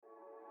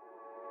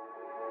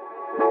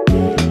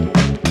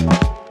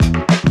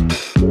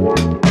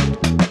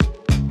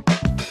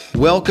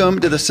Welcome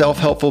to the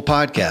Self-Helpful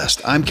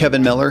Podcast. I'm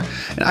Kevin Miller,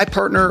 and I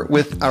partner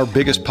with our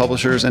biggest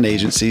publishers and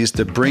agencies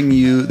to bring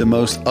you the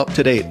most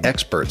up-to-date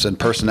experts and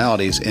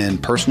personalities in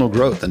personal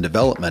growth and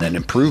development and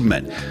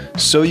improvement,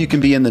 so you can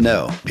be in the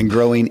know and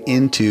growing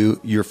into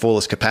your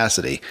fullest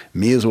capacity.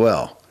 Me as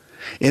well.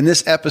 In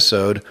this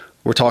episode,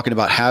 we're talking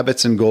about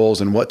habits and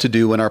goals and what to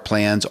do when our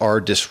plans are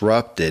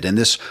disrupted. And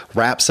this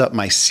wraps up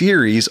my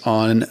series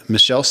on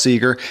Michelle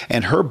Segar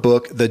and her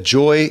book, The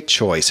Joy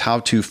Choice: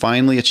 How to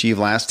Finally Achieve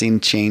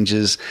Lasting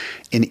Changes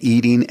in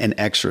Eating and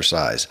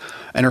Exercise.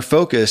 And her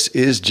focus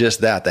is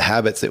just that, the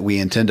habits that we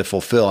intend to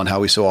fulfill and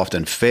how we so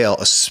often fail,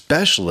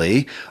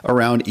 especially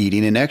around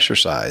eating and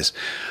exercise.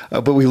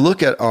 But we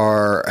look at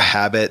our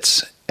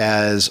habits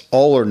as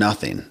all or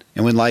nothing.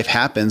 And when life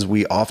happens,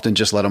 we often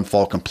just let them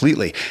fall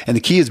completely. And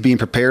the key is being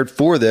prepared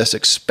for this,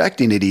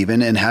 expecting it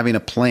even, and having a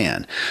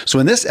plan. So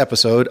in this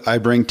episode, I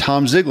bring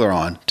Tom Ziglar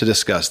on to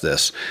discuss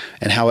this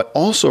and how it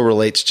also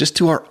relates just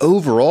to our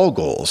overall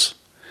goals.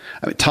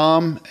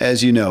 Tom,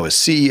 as you know, is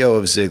CEO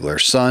of Ziglar,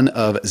 son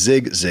of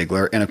Zig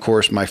Ziglar, and of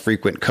course, my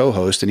frequent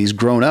co-host, and he's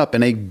grown up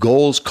in a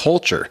goals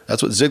culture.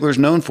 That's what Ziglar's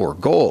known for,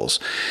 goals.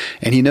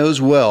 And he knows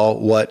well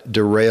what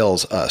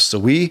derails us. So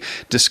we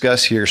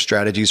discuss here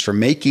strategies for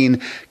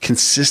making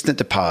consistent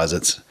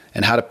deposits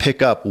and how to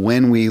pick up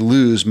when we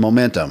lose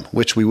momentum,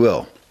 which we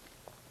will.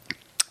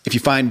 If you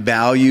find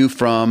value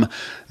from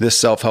this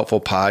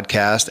self-helpful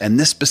podcast and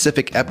this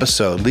specific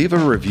episode, leave a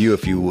review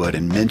if you would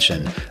and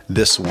mention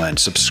this one.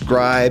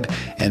 Subscribe,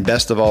 and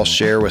best of all,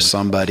 share with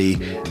somebody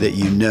that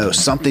you know,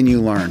 something you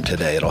learned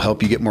today. It'll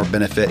help you get more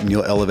benefit and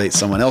you'll elevate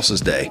someone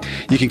else's day.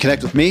 You can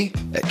connect with me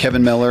at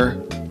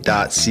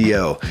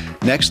kevinmiller.co.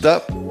 Next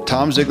up,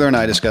 Tom Ziglar and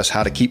I discuss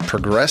how to keep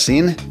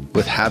progressing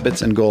with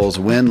habits and goals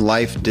when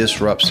life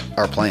disrupts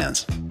our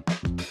plans.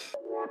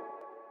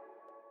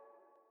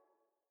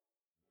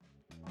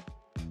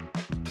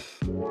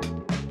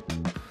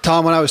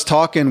 Tom, when I was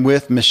talking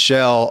with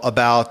Michelle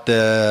about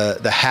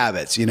the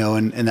habits,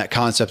 and that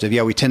concept of,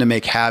 we tend to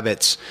make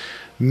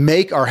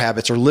our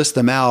habits or list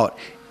them out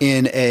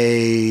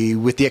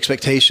with the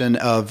expectation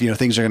of,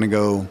 things are going to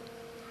go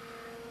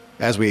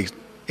as we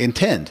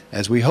intend,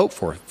 as we hope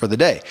for the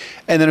day.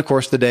 And then of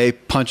course the day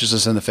punches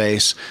us in the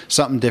face,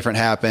 something different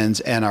happens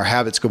and our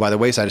habits go by the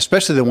wayside,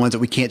 especially the ones that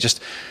we can't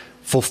just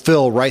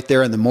fulfill right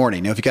there in the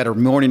morning. If you got a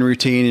morning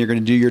routine and you're going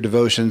to do your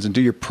devotions and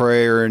do your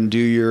prayer and do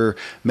your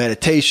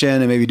meditation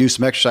and maybe do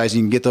some exercise, and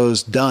you can get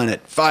those done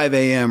at 5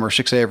 a.m. or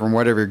 6 a.m. or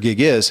whatever your gig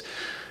is,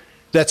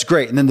 that's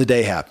great. And then the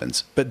day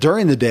happens. But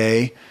during the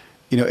day,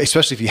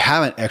 especially if you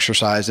haven't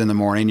exercised in the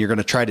morning, you're going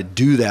to try to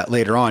do that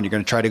later on. You're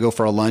going to try to go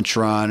for a lunch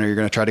run, or you're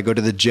going to try to go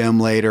to the gym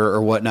later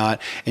or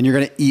whatnot. And you're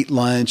going to eat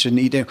lunch and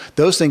eat.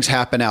 Those things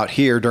happen out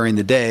here during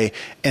the day,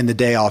 and the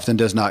day often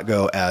does not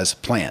go as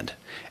planned.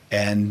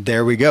 And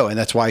there we go. And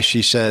that's why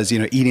she says,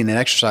 eating and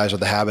exercise are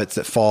the habits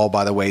that fall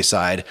by the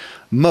wayside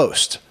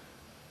most.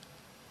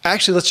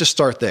 Actually, let's just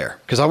start there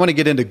because I want to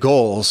get into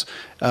goals,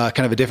 kind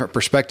of a different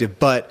perspective.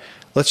 But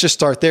let's just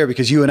start there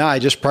because you and I,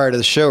 just prior to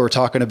the show, were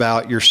talking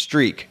about your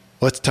streak.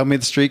 Tell me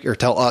the streak, or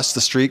tell us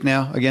the streak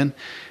now again.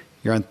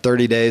 You're on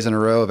 30 days in a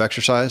row of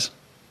exercise.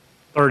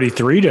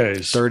 33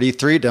 days.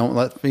 33. Don't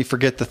let me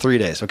forget the 3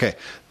 days. Okay.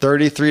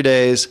 33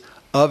 days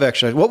of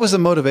exercise. What was the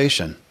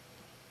motivation?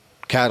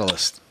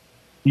 Catalyst.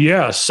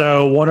 Yeah.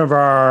 So one of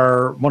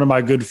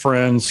my good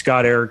friends,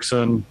 Scott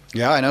Erickson.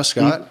 Yeah, I know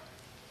Scott.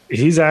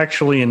 He's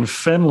actually in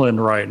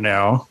Finland right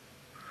now,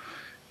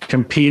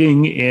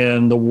 competing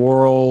in the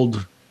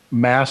World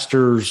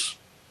Masters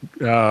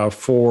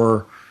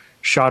for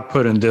shot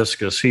put and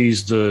discus.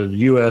 He's the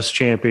U.S.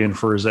 champion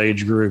for his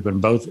age group in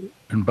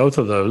both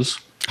of those.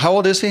 How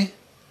old is he?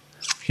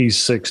 He's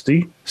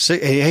 60.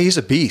 He's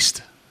a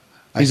beast.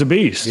 He's a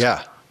beast.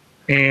 Yeah.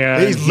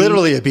 And he's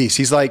literally a beast.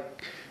 He's like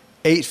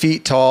 8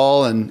 feet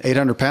tall and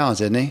 800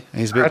 pounds, isn't he?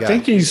 He's a big guy. I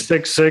think he's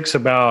 6'6",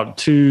 about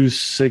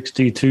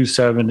 260,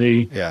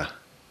 270. Yeah.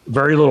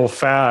 Very little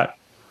fat.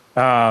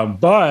 And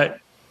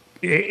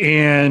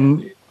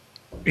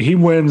he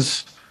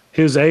wins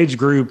his age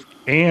group,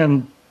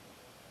 and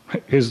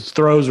his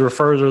throws are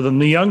further than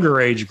the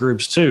younger age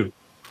groups too.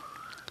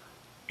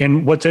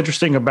 And what's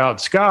interesting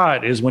about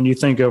Scott is when you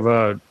think of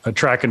a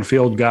track and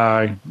field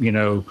guy,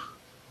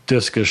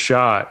 discus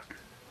shot,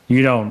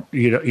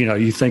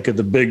 you think of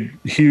the big,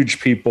 huge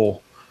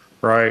people,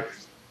 right?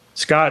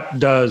 Scott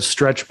does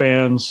stretch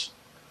bands.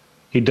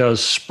 He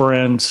does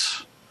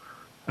sprints.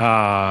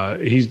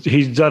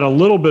 He's done a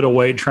little bit of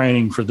weight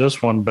training for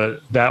this one,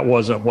 but that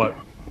wasn't what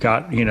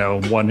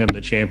won him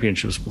the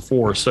championships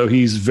before. So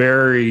he's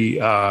very,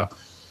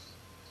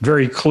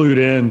 very clued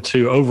in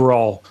to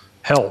overall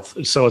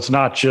health. So it's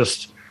not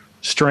just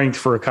strength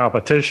for a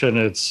competition.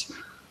 It's,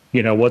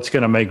 what's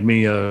going to make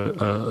me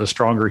a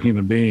stronger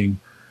human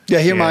being. Yeah,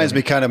 he reminds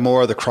me kind of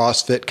more of the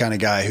CrossFit kind of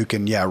guy who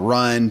can,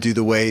 run, do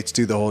the weights,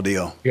 do the whole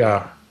deal.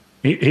 Yeah.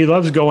 He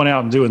loves going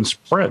out and doing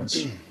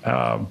sprints.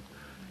 And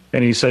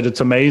he said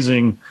it's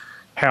amazing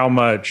how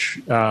much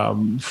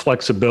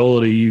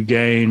flexibility you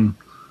gain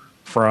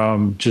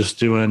from just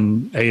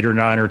doing 8 or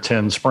 9 or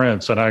 10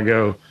 sprints. And I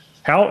go,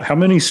 how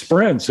many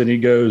sprints? And he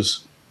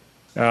goes,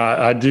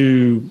 I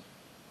do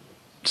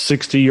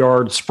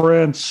 60-yard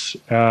sprints,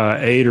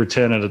 8 or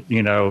 10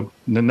 and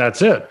then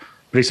that's it.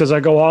 But he says, I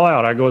go all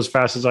out. I go as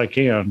fast as I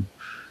can.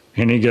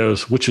 And he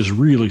goes, which is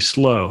really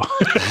slow.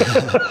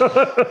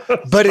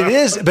 But it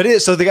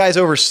is. So the guy's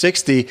over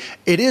 60.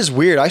 It is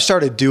weird. I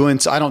started doing,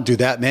 so I don't do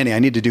that many. I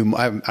need to do,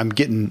 I'm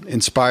getting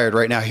inspired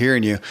right now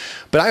hearing you,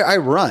 but I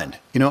run,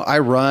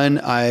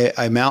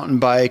 I mountain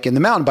bike, and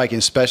the mountain biking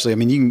especially. I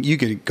mean, you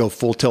could go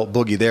full tilt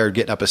boogie there,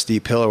 getting up a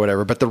steep hill or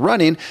whatever, but the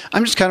running,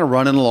 I'm just kind of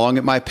running along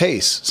at my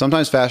pace,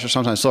 sometimes faster,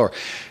 sometimes slower.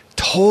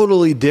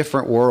 Totally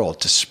different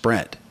world to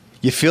sprint.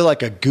 You feel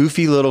like a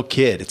goofy little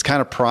kid. It's kind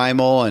of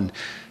primal,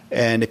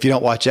 and if you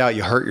don't watch out,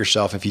 you hurt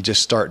yourself if you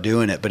just start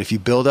doing it. But if you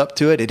build up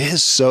to it, it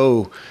is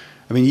so.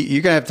 I mean,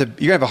 you're gonna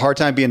have a hard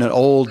time being an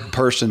old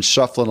person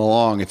shuffling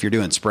along if you're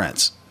doing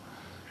sprints.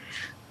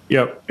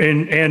 Yep,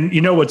 and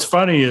what's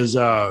funny is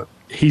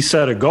he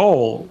set a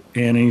goal,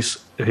 and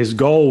his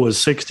goal was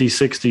 60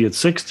 at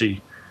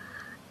 60,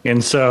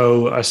 and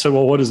so I said,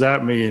 well, what does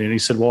that mean? And he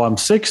said, well, I'm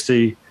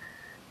 60,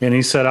 and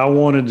he said I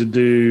wanted to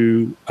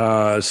do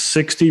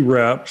 60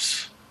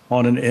 reps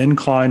on an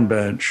incline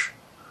bench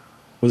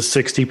with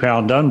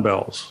 60-pound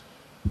dumbbells.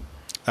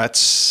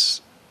 That's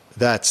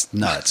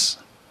nuts.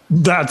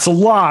 That's a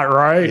lot,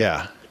 right?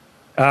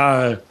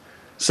 Yeah.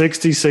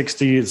 60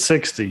 at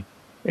 60.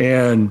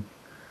 And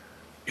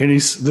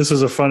this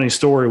is a funny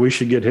story. We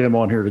should get him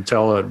on here to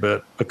tell it.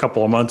 But a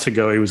couple of months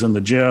ago, he was in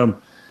the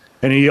gym,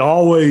 and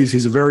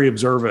he's very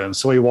observant.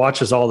 So he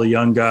watches all the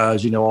young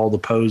guys, all the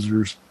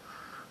posers,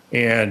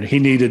 and he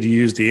needed to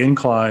use the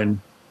incline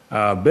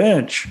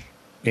bench.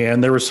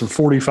 And there were some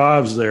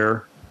 45s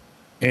there.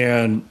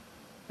 And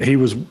he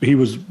was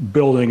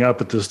building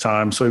up at this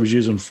time, so he was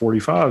using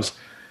 45s.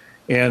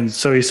 And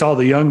so he saw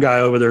the young guy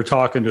over there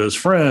talking to his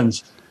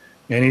friends,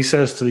 and he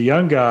says to the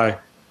young guy,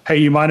 hey,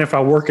 you mind if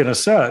I work in a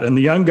set? And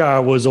the young guy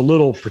was a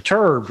little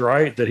perturbed,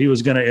 right, that he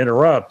was going to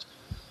interrupt.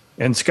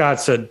 And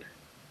Scott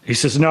he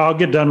says, no, I'll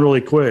get done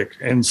really quick.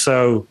 And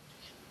so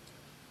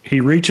he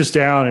reaches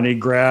down and he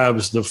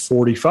grabs the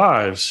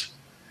 45s.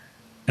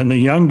 And the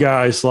young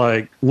guy's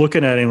like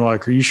looking at him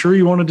like, are you sure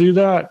you want to do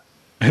that?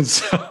 And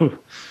so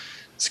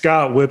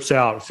Scott whips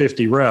out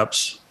 50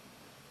 reps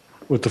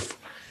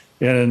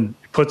and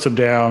puts them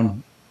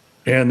down.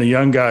 And the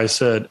young guy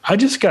said, I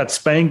just got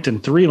spanked in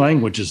 3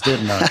 languages,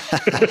 didn't I?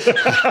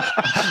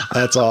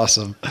 That's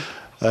awesome.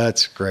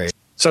 That's great.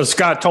 So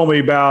Scott told me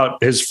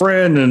about his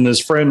friend, and his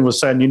friend was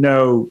saying,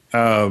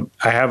 I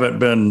haven't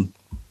been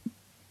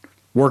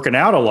working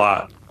out a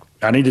lot.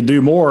 I need to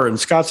do more. And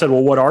Scott said,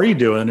 well, what are you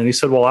doing? And he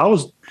said, well,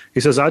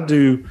 I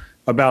do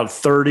about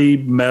 30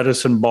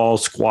 medicine ball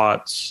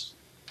squats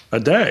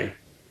a day.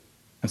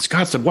 And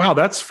Scott said, wow,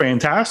 that's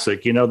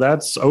fantastic.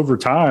 That's over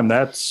time.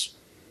 That's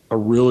a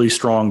really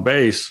strong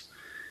base.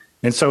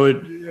 And so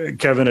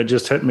Kevin, it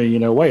just hit me,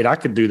 wait, I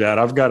could do that.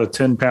 I've got a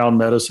 10-pound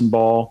medicine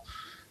ball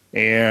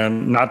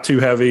and not too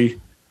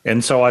heavy.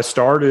 And so I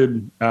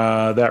started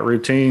that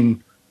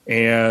routine,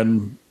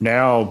 and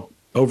now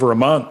over a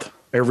month,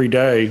 every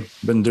day,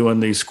 been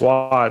doing these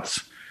squats.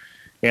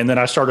 And then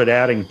I started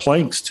adding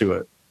planks to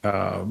it.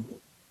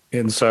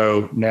 And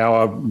so now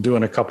I'm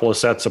doing a couple of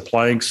sets of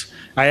planks.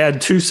 I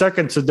add 2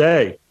 seconds a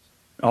day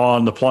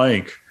on the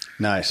plank.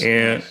 Nice.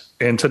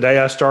 And today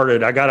I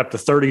got up to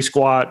 30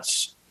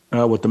 squats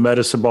with the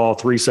medicine ball,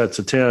 3 sets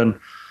of 10.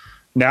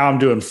 Now I'm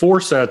doing 4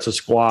 sets of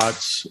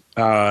squats,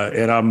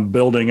 and I'm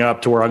building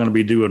up to where I'm going to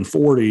be doing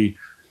 40.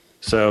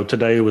 So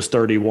today was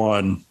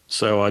 31.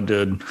 So I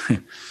did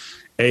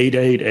 8,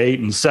 8, 8,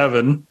 and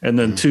 7, and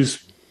then two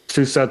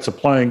sets of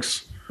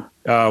planks.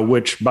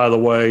 Which, by the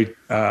way,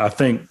 I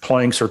think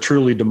planks are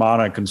truly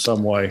demonic in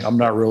some way. I'm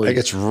not really. I think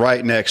it's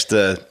right next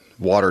to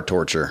water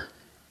torture.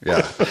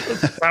 Yeah.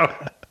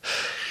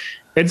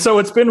 And so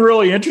it's been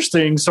really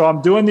interesting. So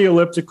I'm doing the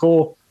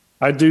elliptical.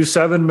 I do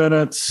 7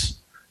 minutes.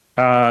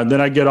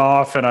 Then I get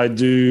off and I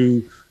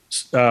do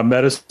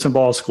medicine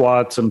ball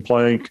squats and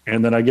plank.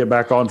 And then I get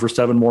back on for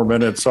 7 more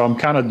minutes. So I'm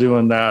kind of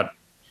doing that,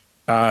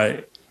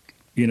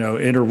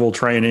 interval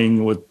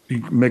training with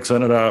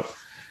mixing it up.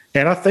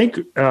 And I think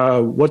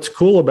what's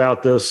cool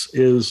about this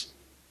is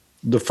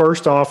the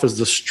first off is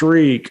the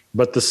streak,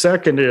 but the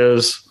second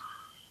is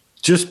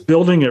just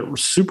building it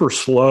super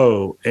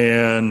slow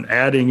and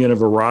adding in a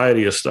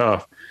variety of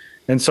stuff.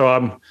 And so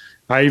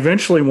I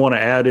eventually want to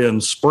add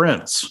in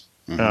sprints.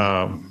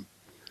 Mm-hmm.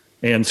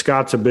 And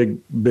Scott's a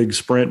big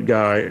sprint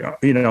guy,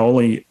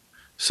 only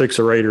 6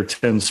 or 8 or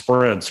 10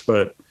 sprints,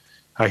 but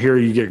I hear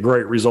you get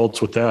great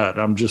results with that.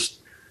 I'm just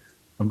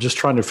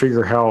trying to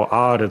figure how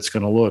odd it's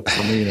going to look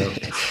for me.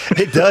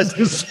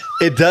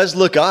 It does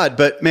look odd,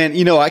 but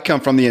man, I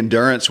come from the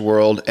endurance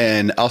world,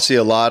 and I'll see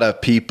a lot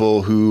of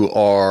people who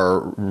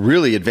are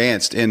really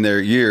advanced in their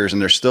years,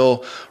 and they're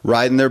still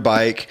riding their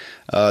bike.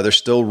 They're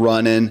still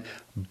running,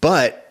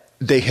 but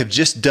they have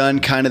just done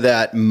kind of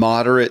that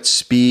moderate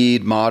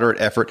speed,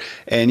 moderate effort.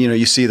 And,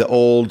 you see the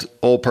old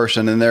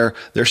person and they're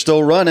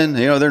still running,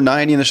 they're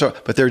 90 in the show,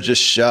 but they're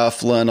just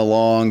shuffling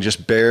along,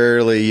 just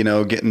barely,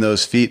 getting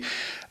those feet,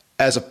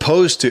 as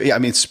opposed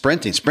to,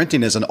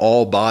 sprinting is an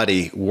all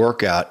body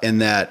workout,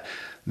 and that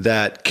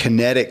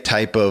kinetic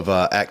type of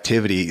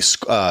activity,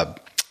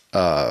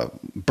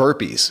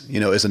 burpees,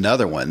 is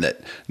another one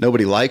that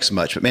nobody likes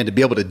much. But man, to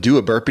be able to do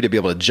a burpee, to be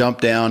able to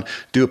jump down,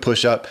 do a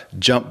push up,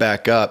 jump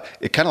back up,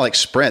 it kind of like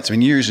sprints. You're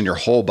using your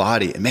whole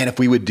body. And man, if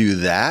we would do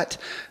that,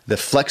 the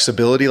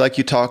flexibility like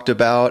you talked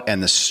about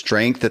and the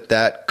strength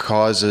that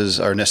causes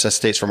or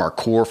necessitates from our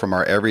core, from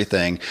our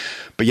everything.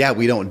 But yeah,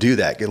 we don't do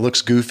that. It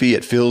looks goofy.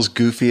 It feels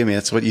goofy.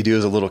 That's what you do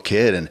as a little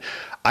kid. And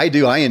I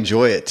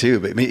enjoy it too.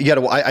 But you got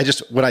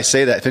to, when I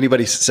say that, if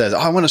anybody says,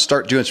 I want to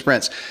start doing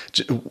sprints,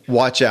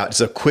 watch out. It's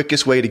the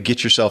quickest way to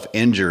get yourself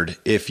injured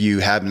if you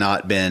have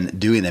not been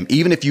doing them.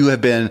 Even if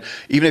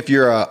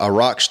you're a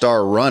rock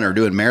star runner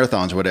doing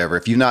marathons or whatever,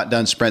 if you've not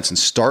done sprints and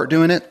start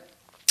doing it.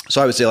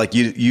 So I would say, like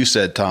you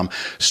said, Tom,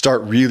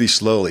 start really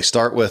slowly.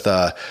 Start with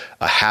a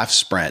half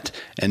sprint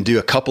and do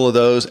a couple of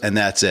those, and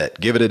that's it.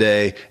 Give it a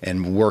day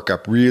and work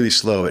up really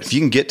slow. If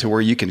you can get to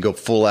where you can go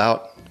full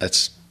out,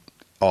 that's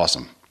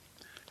awesome.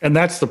 And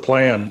that's the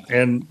plan.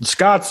 And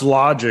Scott's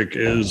logic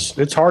is,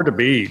 it's hard to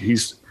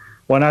beat.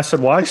 When I said,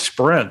 why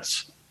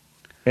sprints?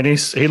 And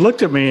he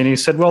looked at me and he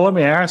said, well, let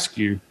me ask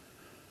you,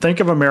 think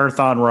of a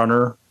marathon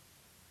runner.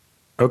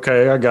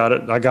 Okay, I got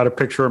it. I got a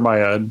picture in my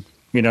head.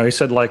 He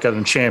said, like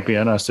a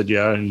champion. I said,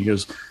 yeah. And he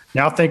goes,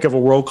 now think of a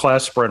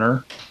world-class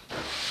sprinter.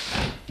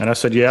 And I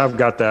said, yeah, I've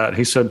got that.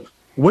 He said,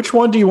 which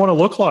one do you want to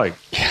look like?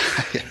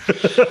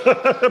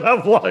 And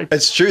I'm like,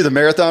 it's true. The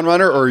marathon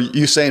runner or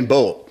Usain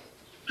Bolt?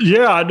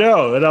 Yeah, I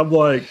know. And I'm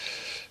like,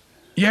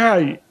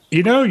 yeah,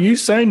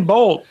 Usain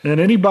Bolt and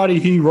anybody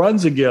he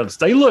runs against,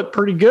 they look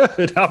pretty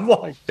good. I'm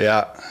like,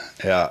 yeah.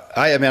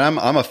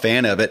 I'm a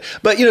fan of it.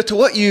 But, to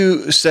what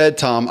you said,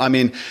 Tom,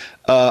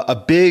 a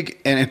big,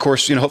 and of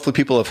course, hopefully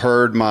people have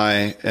heard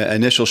my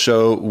initial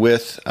show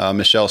with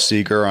Michelle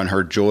Segar on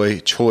her Joy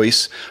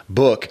Choice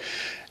book,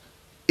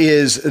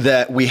 is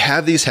that we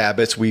have these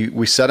habits.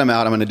 We set them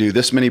out. I'm going to do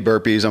this many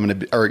burpees. I'm going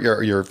to,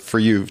 or for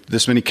you,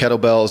 this many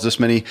kettlebells, this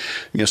many,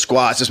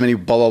 squats, this many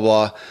blah, blah,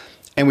 blah.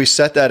 And we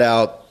set that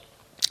out.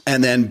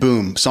 And then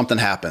boom, something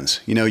happens.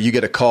 You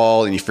get a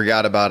call and you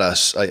forgot about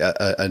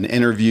an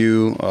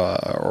interview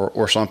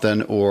or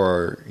something,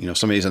 or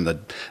somebody's in the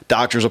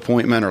doctor's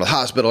appointment or the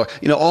hospital.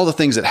 All the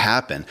things that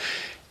happen,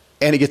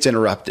 and it gets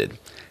interrupted.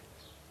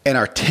 And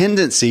our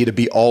tendency to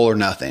be all or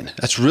nothing.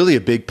 That's really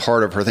a big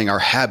part of her thing. Our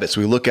habits,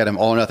 we look at them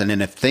all or nothing.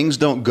 And if things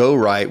don't go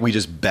right, we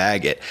just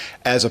bag it.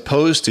 As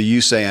opposed to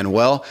you saying,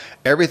 well,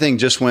 everything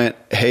just went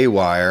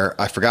haywire.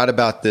 I forgot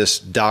about this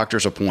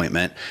doctor's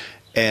appointment.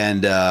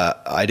 And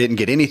I didn't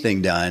get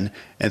anything done,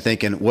 and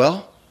thinking,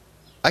 well,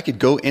 I could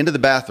go into the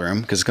bathroom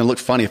because it's going to look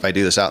funny if I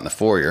do this out in the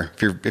foyer.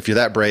 If you're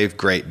that brave,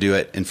 great, do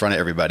it in front of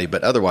everybody.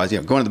 But otherwise, go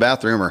into the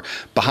bathroom or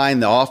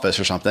behind the office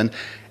or something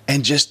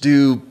and just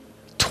do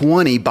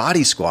 20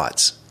 body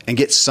squats and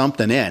get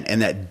something in.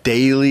 And that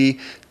daily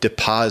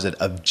deposit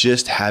of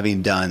just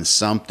having done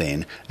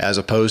something as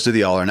opposed to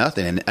the all or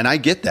nothing. And I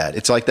get that.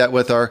 It's like that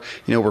with our,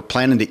 we're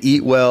planning to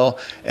eat well,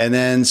 and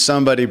then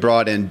somebody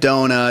brought in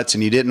donuts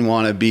and you didn't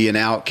want to be an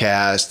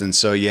outcast. And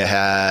so you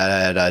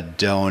had a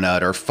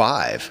donut or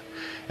 5.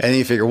 And then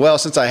you figure, well,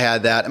 since I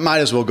had that, I might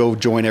as well go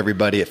join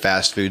everybody at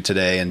fast food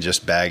today and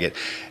just bag it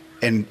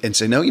and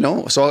say,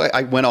 no, so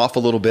I went off a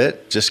little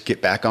bit, just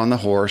get back on the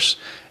horse,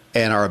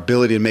 and our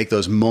ability to make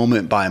those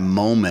moment by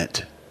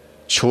moment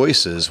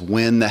choices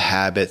when the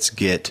habits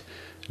get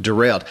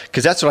derailed.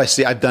 Because that's what I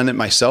see. I've done it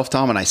myself,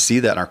 Tom, and I see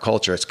that in our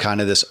culture. It's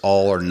kind of this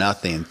all or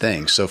nothing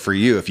thing. So for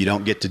you, if you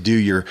don't get to do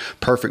your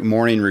perfect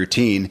morning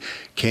routine,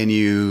 can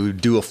you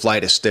do a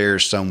flight of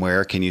stairs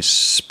somewhere? Can you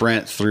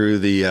sprint through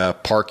the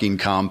parking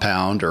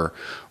compound or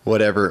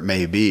whatever it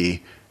may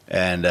be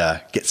and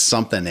get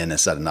something in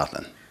instead of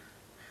nothing?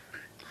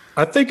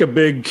 I think a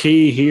big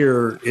key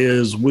here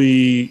is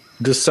we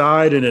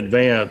decide in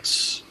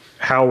advance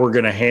how we're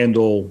going to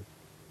handle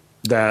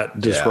that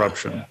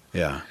disruption.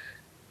 Yeah.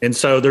 And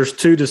so there's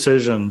 2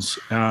 decisions.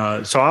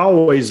 So I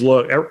always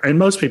look, and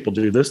most people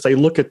do this, they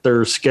look at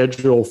their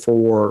schedule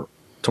for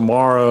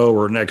tomorrow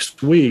or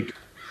next week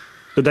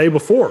the day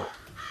before,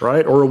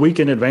 right? Or a week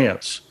in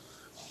advance.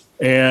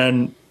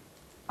 And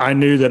I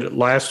knew that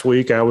last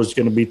week I was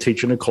going to be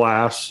teaching a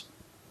class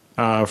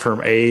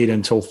from 8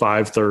 until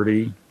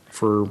 5:30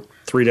 for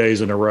 3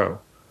 days in a row.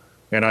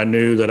 And I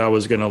knew that I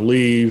was going to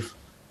leave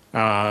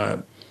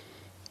an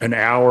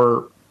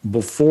hour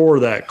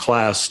before that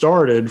class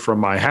started from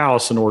my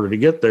house in order to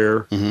get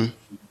there,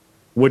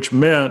 which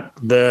meant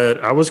that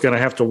I was going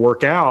to have to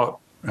work out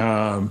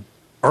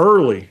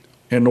early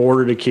in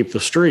order to keep the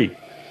streak,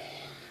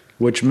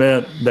 which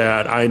meant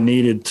that I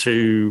needed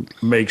to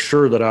make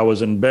sure that I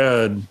was in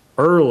bed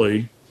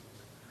early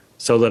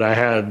so that I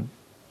had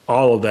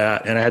all of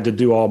that, and I had to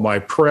do all my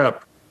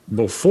prep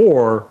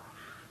before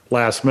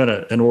last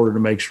minute in order to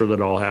make sure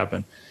that all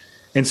happened.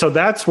 And so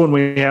that's when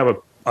we have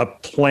a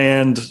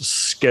planned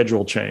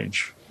schedule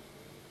change.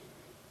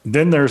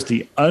 Then there's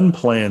the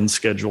unplanned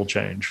schedule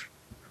change.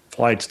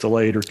 Flights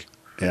delayed or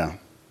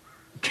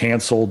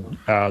canceled.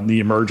 The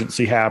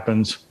emergency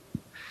happens.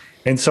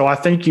 And so I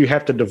think you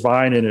have to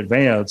define in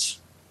advance,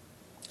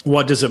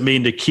 what does it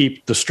mean to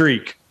keep the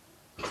streak?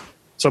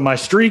 So my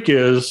streak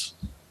is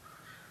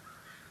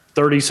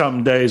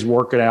 30-something days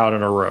working out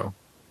in a row,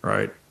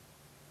 right?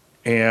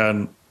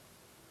 And,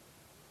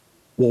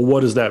 well, what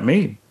does that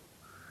mean?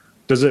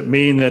 Does it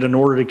mean that in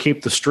order to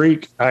keep the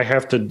streak, I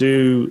have to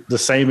do the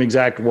same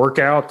exact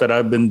workout that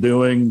I've been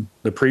doing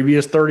the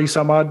previous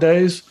 30-some-odd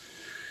days?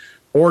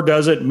 Or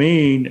does it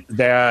mean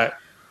that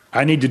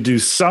I need to do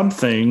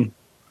something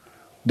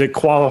that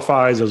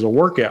qualifies as a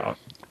workout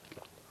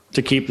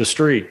to keep the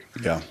streak?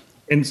 Yeah.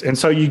 And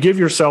so you give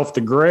yourself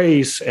the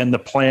grace and the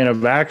plan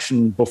of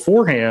action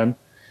beforehand.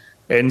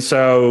 And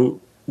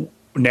so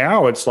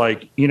now it's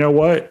like, you know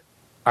what?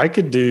 I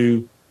could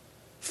do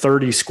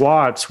 30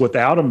 squats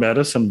without a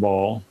medicine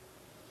ball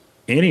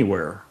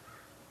anywhere.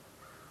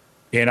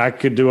 And I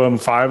could do them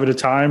 5 at a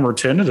time or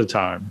 10 at a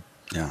time.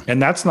 Yeah.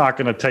 And that's not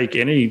going to take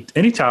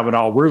any time at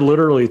all. We're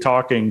literally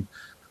talking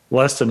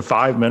less than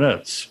 5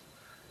 minutes.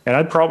 And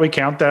I'd probably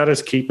count that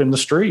as keeping the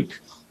streak.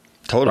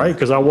 Totally. Right?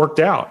 Because I worked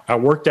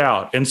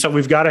out. And so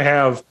we've got to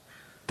have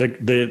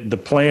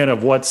the plan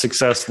of what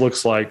success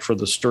looks like for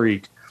the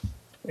streak.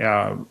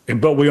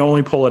 But we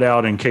only pull it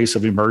out in case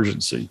of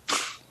emergency.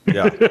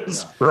 Yeah.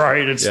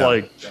 Right. It's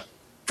like,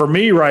 for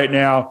me right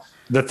now,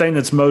 the thing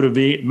that's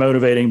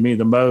motivating me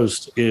the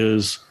most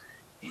is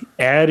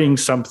adding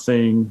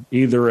something,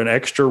 either an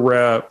extra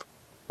rep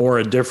or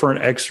a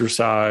different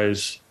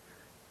exercise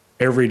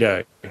every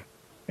day.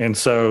 And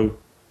so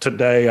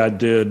today I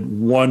did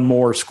one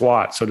more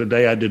squat. So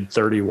today I did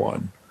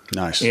 31.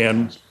 Nice.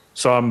 And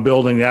so I'm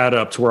building that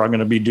up to where I'm going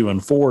to be doing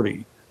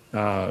 40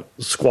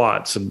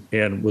 squats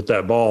and with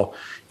that ball.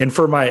 And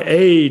for my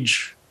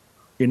age,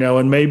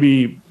 and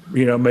maybe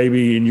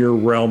in your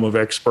realm of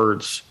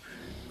experts,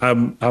 I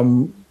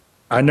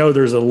know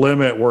there's a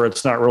limit where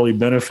it's not really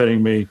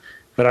benefiting me,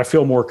 but I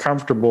feel more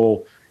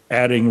comfortable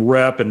adding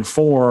rep and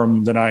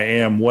form than I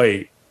am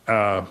weight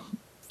at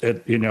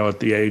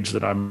the age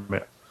that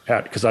I'm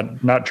at, because I'm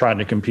not trying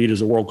to compete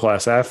as a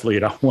world-class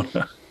athlete. I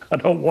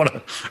don't want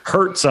to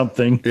hurt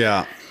something.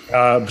 Yeah.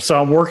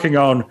 So I'm working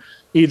on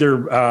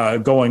either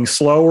going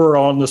slower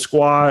on the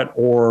squat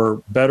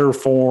or better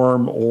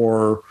form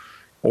or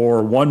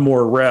one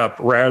more rep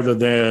rather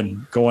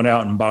than going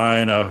out and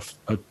buying a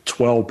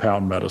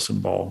 12-pound medicine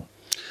ball.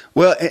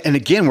 Well, and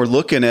again, we're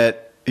looking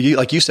at,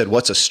 like you said,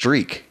 what's a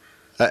streak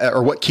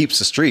or what keeps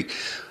the streak,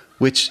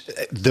 which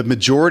the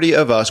majority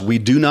of us, we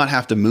do not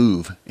have to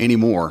move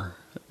anymore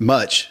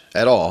much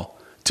at all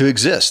to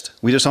exist.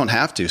 We just don't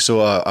have to.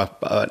 So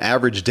an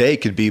average day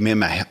could be, man,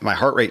 my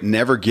heart rate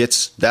never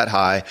gets that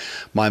high.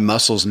 My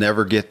muscles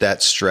never get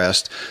that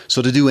stressed.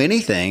 So to do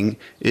anything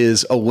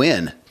is a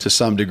win to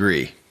some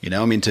degree.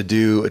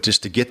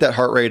 To get that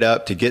heart rate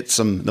up, to get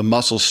the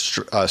muscles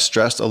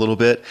stressed a little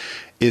bit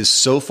is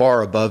so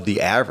far above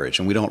the average.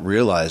 And we don't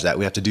realize that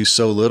we have to do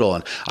so little.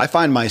 And I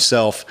find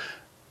myself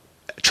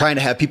trying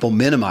to have people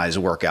minimize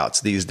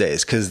workouts these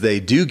days because they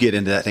do get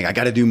into that thing. I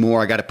got to do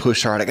more. I got to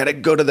push hard. I got to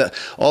go to the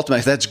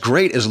ultimate. That's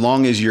great as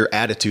long as your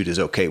attitude is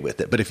okay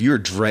with it. But if you're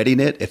dreading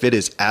it, if it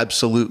is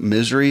absolute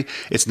misery,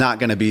 it's not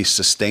going to be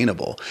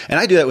sustainable. And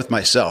I do that with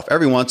myself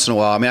every once in a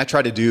while. I mean, I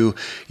try to do,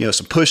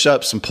 some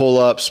push-ups, some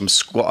pull-ups,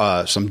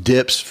 some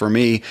dips for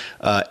me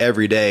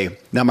every day.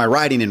 Now my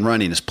riding and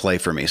running is play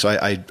for me. So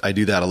I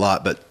do that a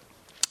lot, but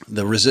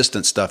the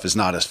resistance stuff is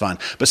not as fun.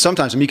 But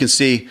sometimes, you can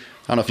see,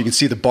 I don't know if you can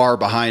see the bar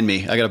behind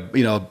me. I got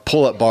a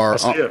pull-up bar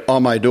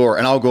on my door,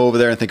 and I'll go over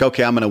there and think,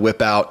 okay, I'm going to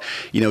whip out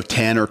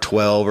 10 or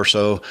 12 or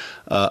so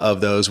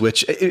of those.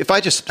 Which if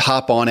I just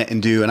hop on it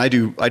and I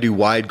do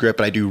wide grip,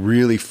 and I do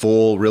really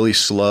full, really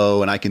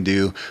slow, and I can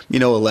do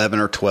 11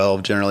 or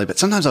 12 generally. But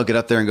sometimes I'll get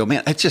up there and go,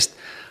 man, I just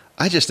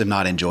am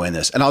not enjoying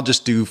this, and I'll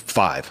just do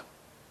 5.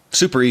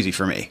 Super easy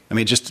for me.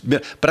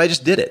 But I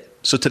just did it.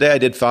 So today I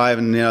did 5,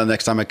 and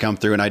next time I come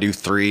through and I do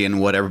 3 and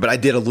whatever. But I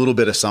did a little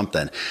bit of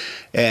something,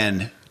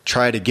 and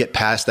try to get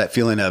past that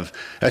feeling of,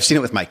 I've seen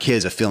it with my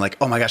kids, of feeling like,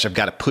 oh my gosh, I've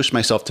got to push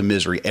myself to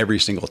misery every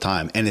single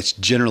time. And it's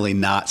generally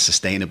not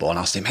sustainable. And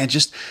I'll say, man,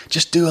 just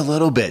do a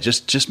little bit,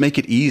 just make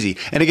it easy.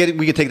 And again,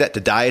 we can take that to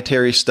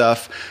dietary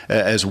stuff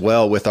as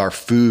well with our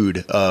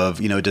food of,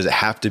 does it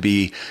have to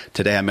be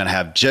today I'm going to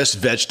have just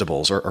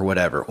vegetables or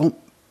whatever? Well,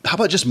 how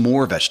about just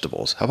more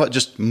vegetables? How about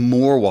just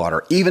more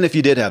water? Even if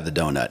you did have the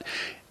donut,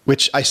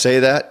 which I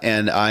say that,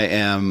 and I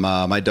am,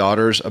 my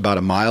daughter's about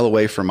a mile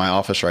away from my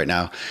office right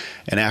now.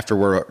 And after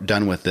we're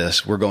done with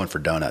this, we're going for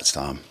donuts,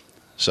 Tom.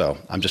 So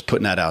I'm just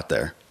putting that out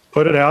there.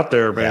 Put it out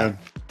there, man.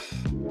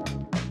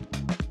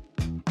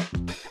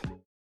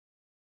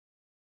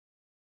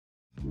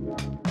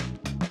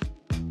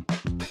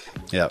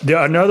 Yeah.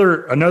 Yeah.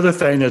 Another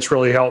thing that's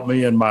really helped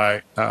me in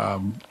my,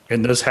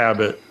 in this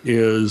habit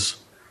is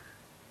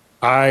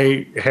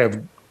I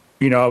have,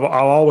 I'll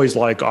always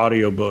like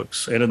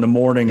audiobooks, and in the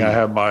morning I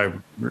have my,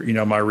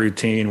 my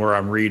routine where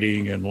I'm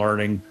reading and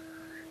learning.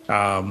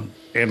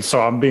 And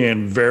so I'm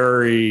being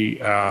very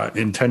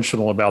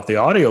intentional about the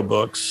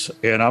audiobooks,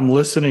 and I'm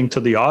listening to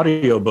the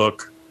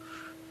audiobook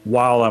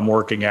while I'm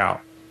working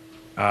out.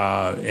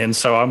 And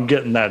so I'm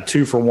getting that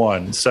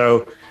 2-for-1.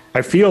 So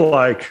I feel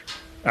like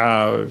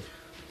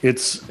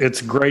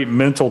it's great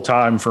mental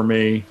time for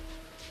me,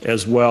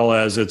 as well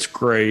as it's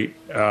great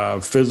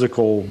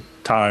physical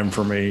time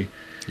for me.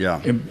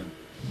 Yeah.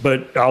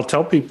 But I'll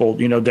tell people,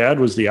 Dad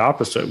was the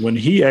opposite. When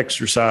he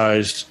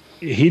exercised,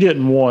 he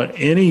didn't want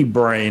any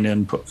brain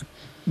input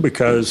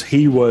because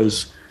he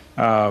was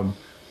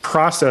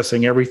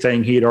processing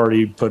everything he'd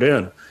already put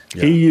in.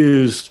 Yeah. He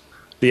used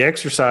the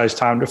exercise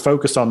time to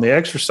focus on the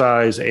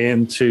exercise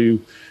and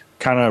to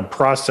kind of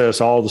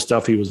process all the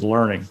stuff he was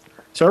learning.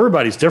 So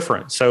everybody's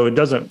different. So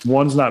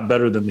one's not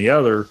better than the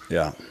other.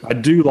 Yeah. I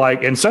do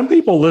and some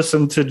people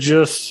listen to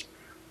just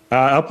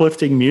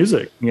uplifting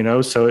music,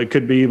 so it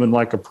could be even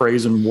like a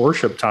praise and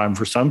worship time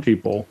for some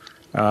people,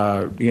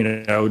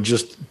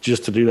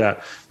 just to do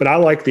that. But I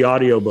like the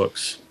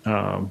audiobooks.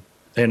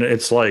 And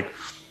it's like,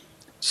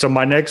 so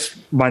my next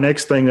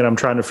thing that I'm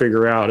trying to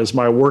figure out is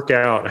my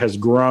workout has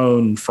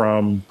grown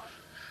from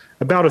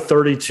about a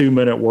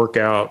 32-minute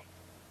workout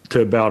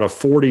to about a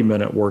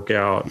 40-minute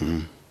workout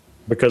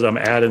because I'm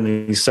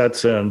adding these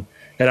sets in,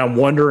 and I'm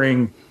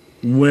wondering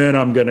when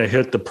I'm going to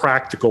hit the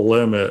practical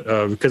limit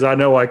because I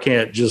know I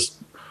can't just,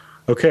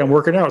 I'm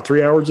working out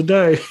 3 hours a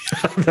day.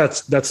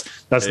 that's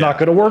not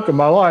going to work in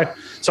my life.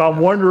 So I'm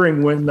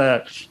wondering when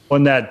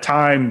that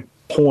time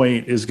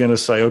point is going to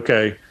say,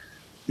 okay,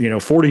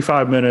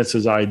 45 minutes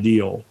is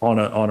ideal on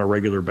a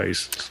regular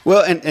basis.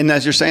 Well, and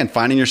as you're saying,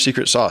 finding your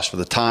secret sauce for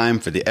the time,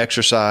 for the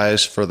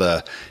exercise, for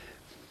the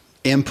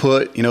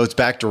input, it's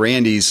back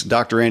to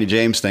Dr. Randy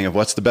James thing of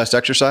what's the best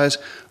exercise,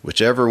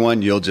 whichever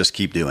one you'll just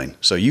keep doing.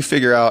 So you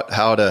figure out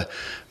how to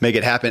make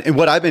it happen. And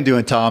what I've been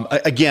doing, Tom,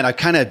 again, I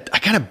kind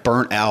of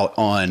burnt out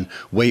on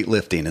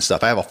weightlifting and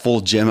stuff. I have a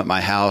full gym at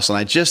my house and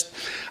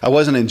I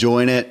wasn't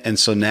enjoying it. And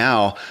so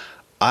now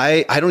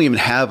I don't even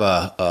have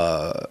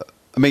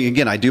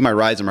again, I do my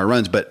rides and my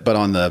runs, but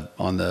on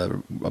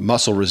the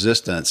muscle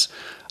resistance,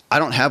 I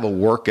don't have a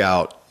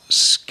workout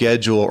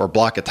schedule or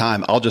block of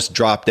time. I'll just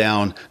drop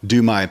down,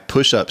 do my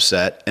push-up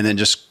set, and then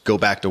just go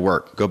back to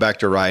work, go back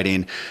to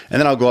riding.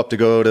 And then I'll go to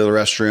the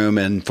restroom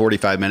in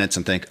 45 minutes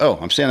and think,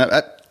 I'm standing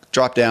up,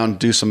 drop down,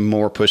 do some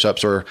more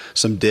push-ups or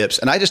some dips.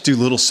 And I just do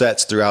little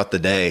sets throughout the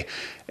day,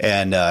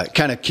 and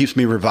kind of keeps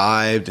me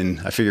revived, and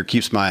I figure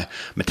keeps my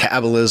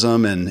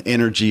metabolism and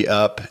energy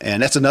up.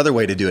 And that's another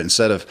way to do it.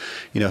 Instead of,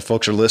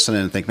 folks are listening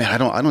and think, man, I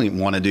don't even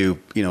want to do,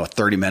 a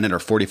 30-minute or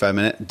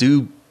 45-minute.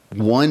 Do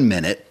 1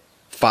 minute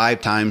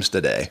 5 times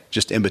today,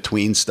 just in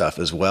between stuff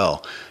as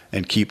well,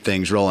 and keep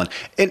things rolling.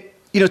 And,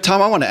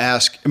 Tom, I want to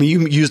ask,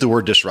 you used the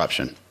word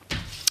disruption.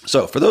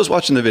 So for those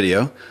watching the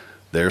video,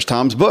 there's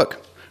Tom's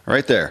book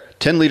right there,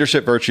 10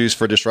 Leadership Virtues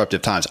for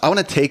Disruptive Times. I want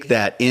to take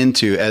that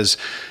into, as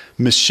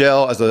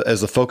Michelle,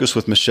 as the focus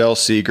with Michelle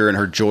Segar and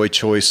her Joy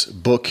Choice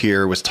book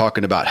here was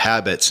talking about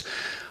habits.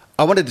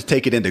 I wanted to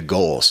take it into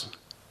goals,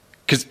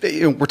 because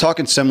we're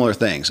talking similar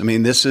things.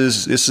 This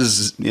is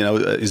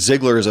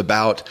Ziglar is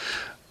about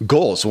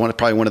goals.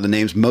 Probably one of the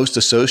names most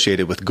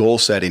associated with goal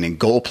setting and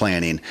goal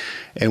planning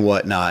and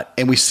whatnot.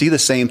 And we see the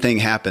same thing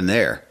happen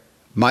there.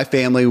 My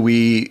family,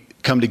 we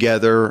come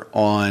together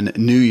on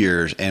New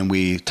Year's and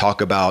we talk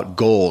about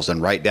goals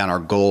and write down our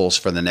goals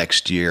for the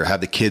next year,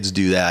 have the kids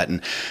do that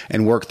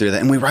and work through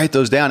that. And we write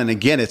those down. And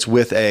again, it's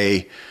with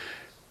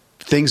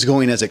things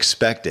going as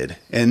expected,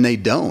 and they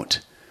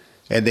don't.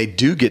 And they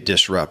do get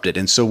disrupted.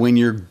 And so when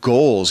your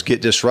goals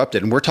get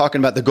disrupted, and we're talking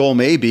about the goal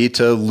may be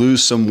to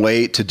lose some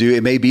weight,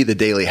 it may be the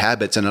daily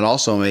habits. And it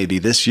also may be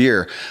this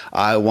year,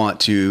 I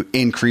want to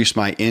increase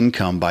my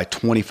income by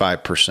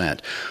 25%,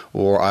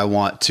 or I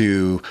want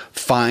to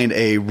find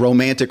a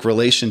romantic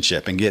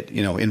relationship and get,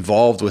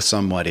 involved with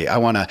somebody.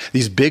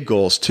 These big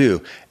goals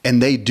too.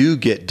 And they do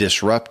get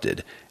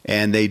disrupted,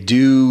 and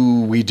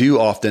we do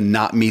often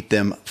not meet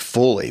them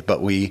fully,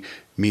 but we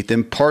meet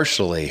them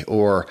partially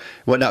or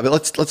whatnot.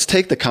 But let's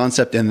take the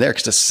concept in there,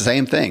 because it's the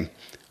same thing.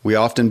 We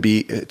often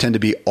tend to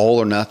be all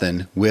or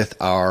nothing with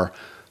our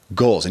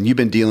goals, and you've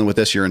been dealing with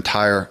this your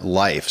entire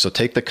life. So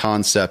take the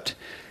concept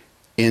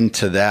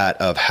into that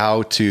of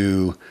how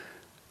to,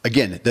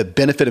 again, the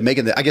benefit of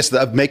making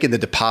the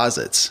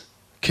deposits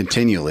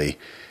continually,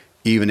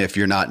 even if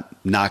you're not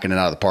knocking it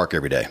out of the park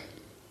every day.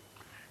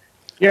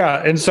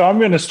 Yeah, and so I'm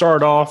going to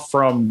start off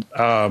from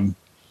kind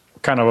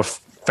of a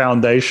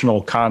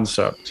foundational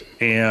concept,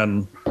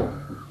 and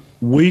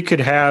we could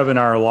have in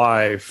our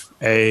life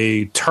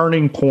a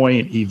turning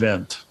point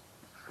event,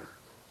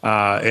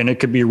 and it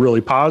could be a really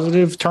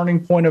positive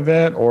turning point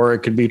event, or it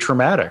could be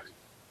traumatic.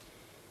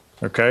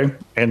 Okay,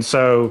 and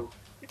so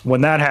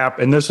when that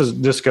happens,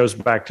 and this goes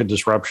back to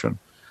disruption,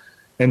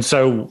 and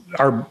so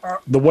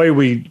the way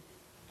we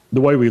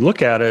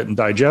look at it and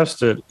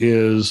digest it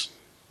is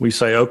we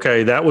say,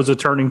 okay, that was a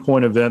turning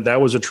point event,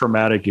 that was a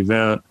traumatic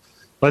event.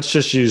 Let's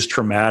just use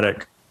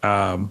traumatic.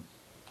 And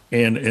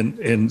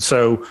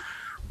so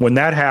when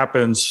that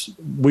happens,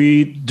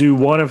 we do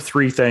one of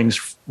three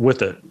things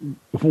with it.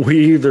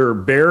 We either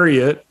bury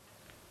it,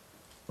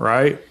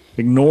 right?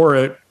 Ignore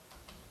it,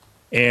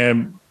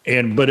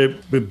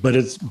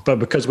 but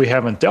because we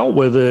haven't dealt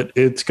with it,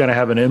 it's going to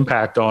have an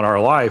impact on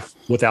our life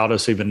without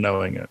us even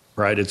knowing it,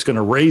 right? It's going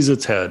to raise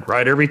its head,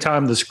 right? Every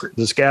time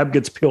the scab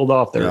gets peeled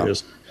off, there it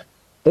is.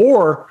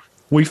 Or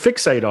we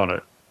fixate on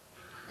it.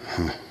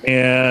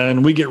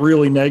 And we get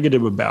really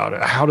negative about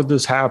it. How did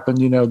this happen?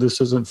 This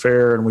isn't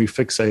fair. And we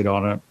fixate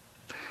on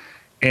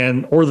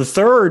it. Or the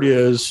third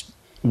is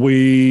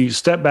we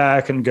step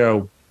back and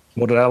go,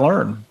 what did I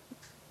learn?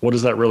 What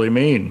does that really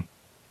mean?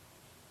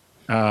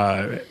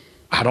 I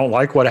don't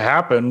like what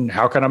happened.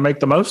 How can I make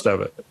the most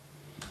of it?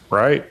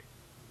 Right.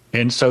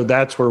 And so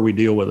that's where we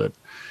deal with it.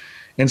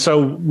 And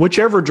so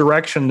whichever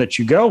direction that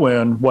you go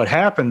in, what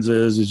happens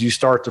is you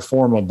start to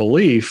form a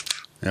belief.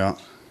 Yeah.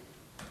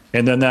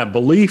 And then that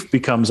belief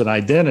becomes an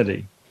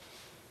identity.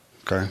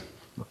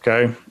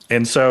 Okay.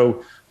 And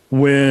so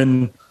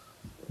when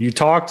you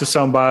talk to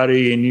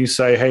somebody and you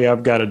say, hey,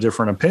 I've got a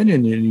different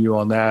opinion than you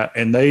on that,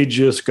 and they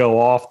just go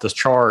off the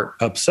chart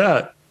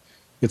upset,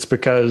 it's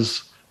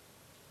because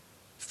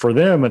for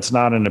them, it's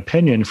not an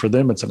opinion. For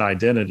them, it's an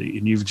identity.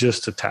 And you've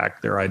just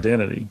attacked their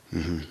identity.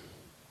 Mm-hmm.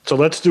 So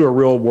let's do a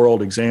real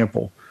world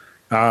example.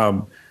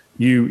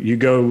 You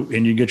go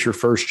and you get your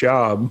first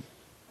job,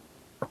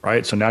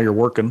 right? So now you're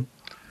working.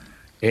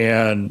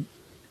 And,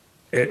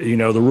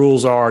 the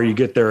rules are you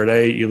get there at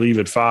 8, you leave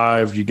at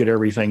 5, you get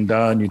everything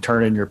done, you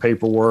turn in your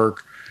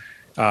paperwork.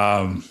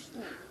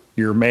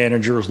 Your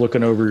manager is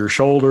looking over your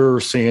shoulder,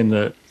 seeing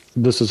that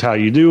this is how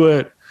you do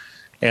it.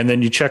 And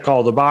then you check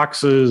all the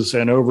boxes,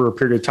 and over a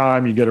period of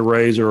time, you get a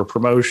raise or a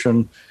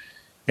promotion.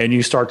 And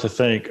you start to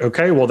think,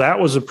 okay, well, that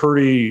was a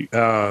pretty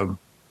impactful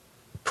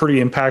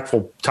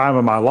time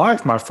of my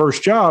life, my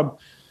first job.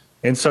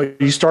 And so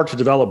you start to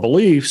develop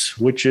beliefs,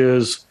 which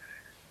is,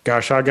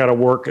 gosh, I got to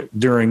work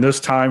during this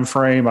time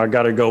frame. I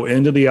got to go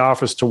into the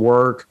office to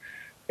work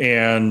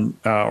and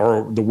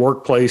or the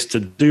workplace to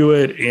do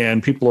it.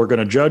 And people are going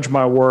to judge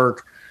my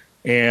work.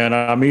 And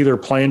I'm either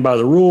playing by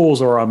the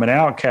rules or I'm an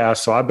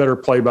outcast. So I better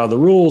play by the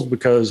rules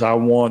because I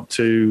want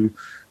to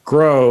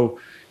grow.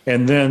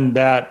 And then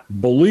that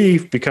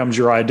belief becomes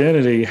your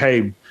identity.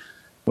 Hey,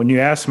 when you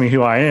ask me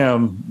who I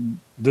am,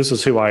 this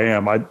is who I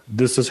am.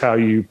 This is how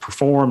you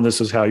perform.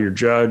 This is how you're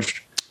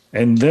judged.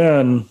 And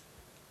then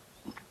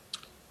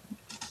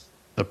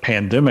the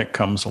pandemic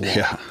comes along.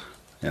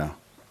 Yeah.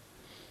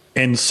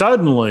 And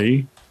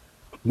suddenly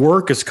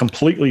work is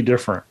completely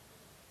different.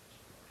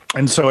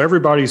 And so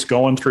everybody's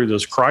going through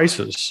this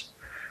crisis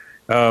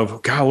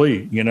of,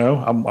 golly,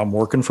 I'm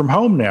working from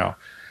home now.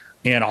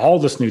 And all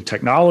this new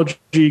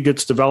technology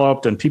gets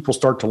developed and people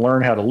start to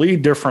learn how to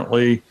lead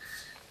differently.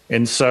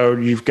 And so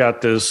you've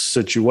got this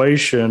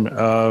situation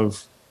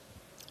of,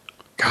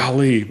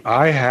 golly,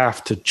 I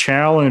have to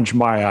challenge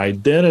my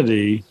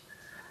identity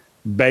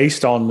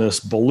based on this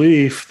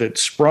belief that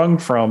sprung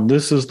from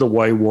this is the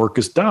way work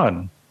is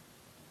done.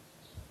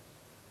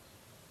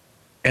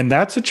 And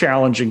that's a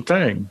challenging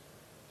thing.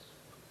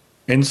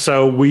 And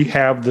so we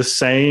have the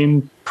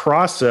same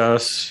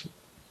process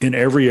in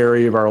every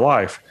area of our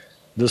life.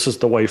 This is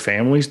the way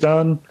family's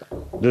done.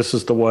 This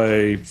is the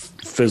way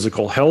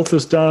physical health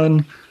is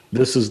done.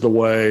 This is the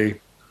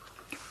way.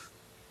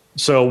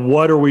 So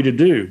what are we to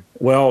do?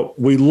 Well,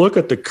 we look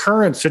at the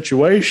current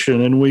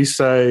situation and we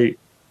say,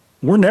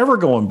 we're never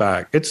going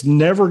back. It's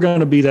never going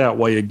to be that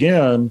way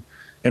again.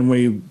 And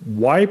we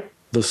wipe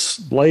the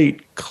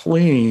slate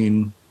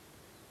clean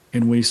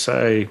and we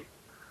say,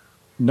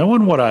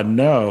 knowing what I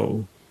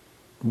know,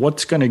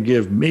 what's going to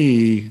give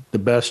me the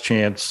best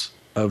chance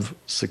of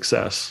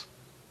success?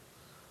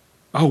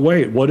 Oh,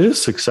 wait, what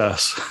is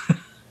success?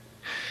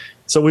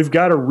 So we've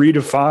got to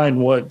redefine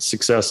what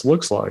success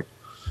looks like.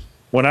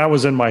 When I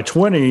was in my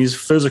 20s,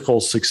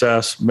 physical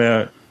success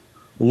meant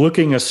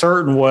looking a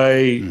certain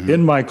way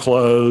in my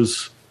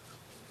clothes,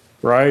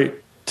 right,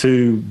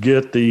 to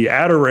get the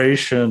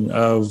adoration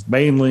of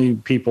mainly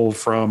people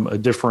from a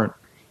different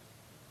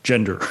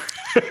gender,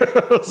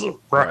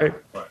 right?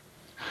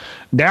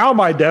 Now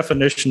my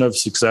definition of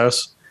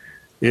success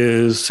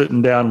is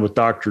sitting down with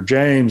Dr.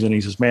 James and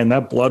he says, man,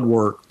 that blood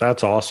work,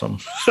 that's awesome.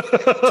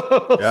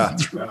 Yeah.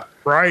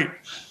 Right.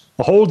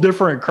 A whole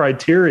different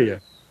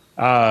criteria.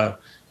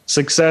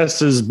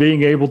 Success is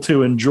being able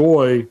to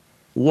enjoy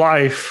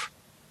life,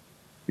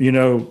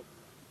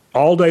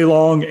 all day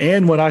long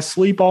and when I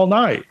sleep all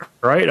night,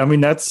 right? I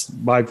mean, that's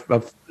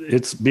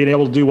it's being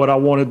able to do what I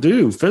want to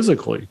do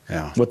physically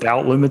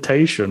without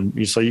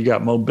limitation. So you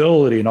got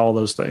mobility and all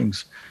those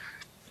things.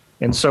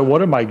 And so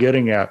what am I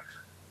getting at?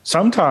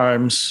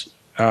 Sometimes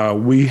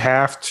we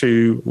have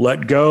to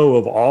let go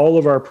of all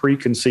of our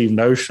preconceived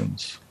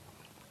notions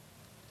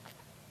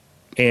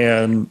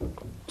and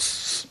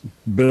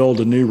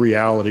build a new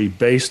reality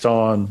based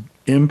on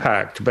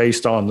impact,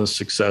 based on the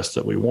success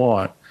that we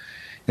want.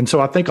 And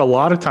so I think a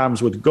lot of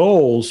times with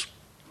goals,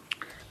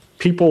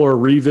 people are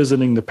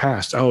revisiting the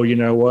past. Oh, you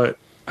know what?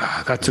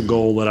 That's a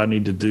goal that I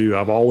need to do.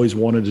 I've always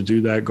wanted to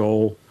do that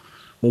goal.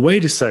 Well,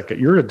 wait a second.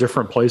 You're at a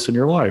different place in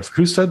your life.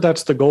 Who said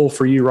that's the goal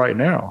for you right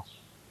now?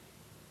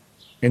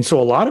 And so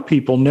a lot of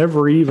people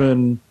never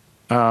even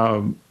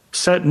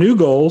set new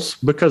goals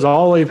because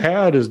all they've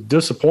had is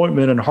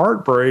disappointment and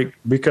heartbreak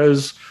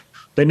because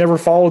they never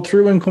followed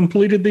through and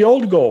completed the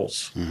old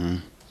goals. Mm-hmm.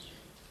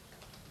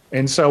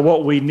 And so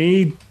what we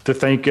need to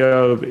think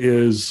of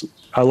is,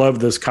 I love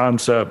this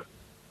concept,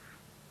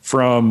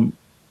 from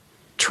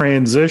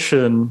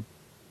transition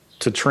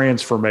to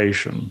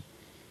transformation.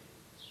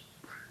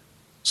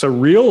 So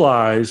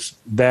realize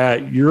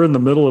that you're in the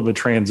middle of a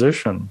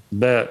transition,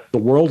 that the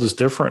world is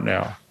different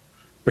now.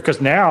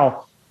 Because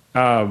now,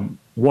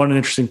 one of the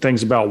interesting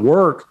things about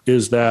work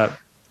is that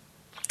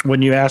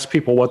when you ask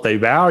people what they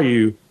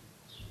value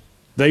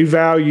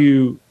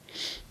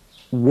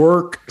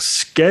work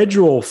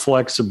schedule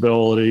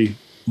flexibility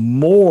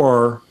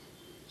more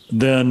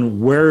than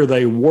where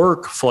they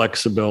work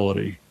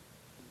flexibility.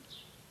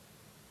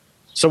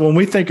 So when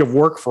we think of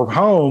work from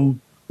home,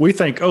 we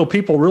think, oh,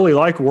 people really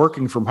like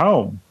working from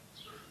home.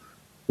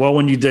 Well,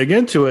 when you dig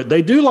into it,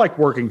 they do like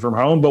working from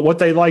home, but what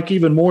they like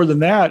even more than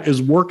that is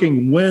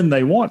working when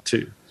they want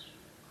to.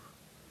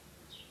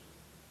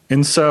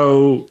 And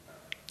so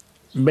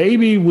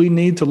maybe we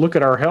need to look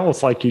at our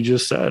health, like you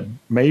just said.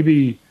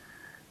 Maybe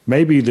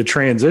the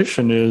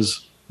transition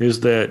is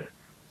that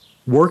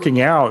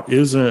working out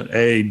isn't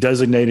a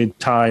designated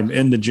time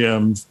in the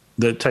gym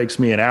that takes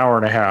me an hour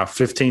and a half,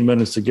 15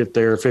 minutes to get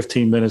there,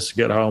 15 minutes to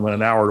get home, and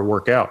an hour to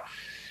work out.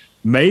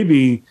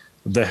 Maybe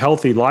the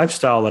healthy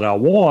lifestyle that I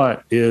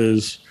want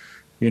is,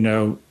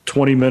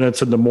 20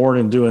 minutes in the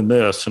morning doing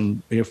this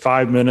and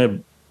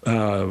 5-minute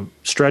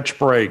stretch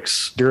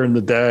breaks during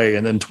the day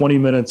and then 20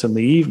 minutes in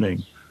the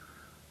evening.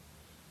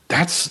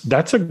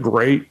 That's a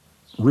great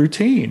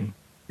routine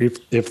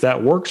if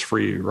that works for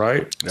you,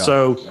 right? Yeah.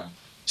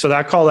 So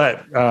I call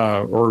that,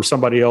 or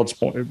somebody else,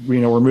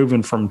 we're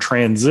moving from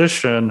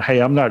transition,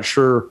 hey, I'm not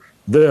sure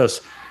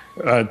this,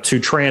 to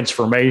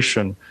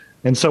transformation.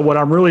 And so what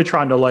I'm really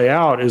trying to lay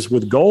out is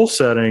with goal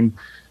setting,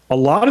 a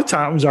lot of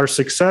times our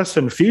success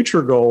in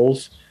future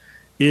goals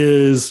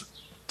is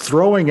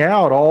throwing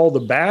out all the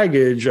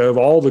baggage of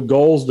all the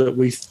goals that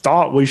we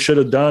thought we should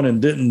have done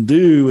and didn't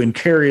do and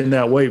carrying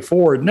that weight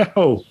forward.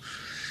 No,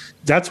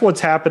 that's what's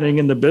happening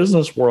in the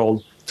business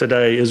world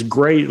today is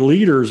great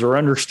leaders are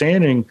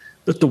understanding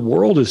that the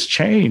world has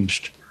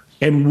changed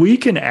and we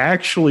can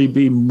actually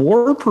be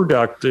more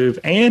productive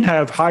and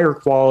have higher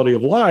quality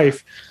of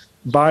life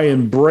by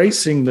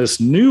embracing this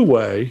new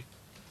way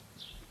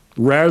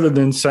rather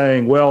than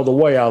saying, well, the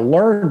way I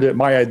learned it,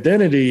 my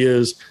identity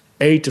is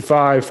 8 to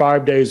 5,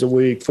 5 days a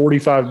week,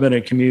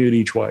 45-minute commute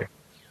each way,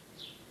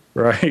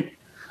 right?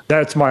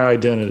 That's my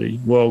identity.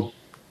 Well,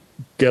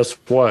 guess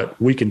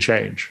what? We can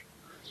change.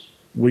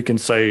 We can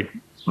say,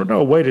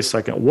 no, wait a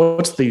second.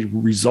 What's the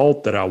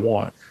result that I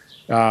want?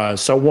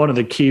 So one of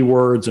the key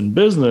words in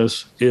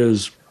business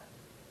is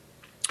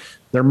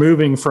they're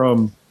moving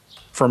from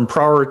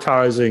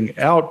prioritizing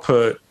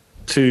output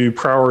to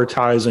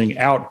prioritizing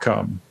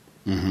outcome.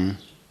 Mm-hmm.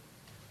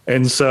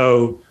 And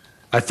so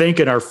I think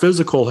in our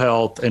physical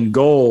health and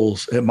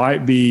goals, it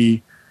might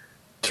be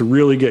to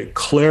really get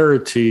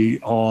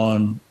clarity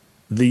on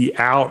the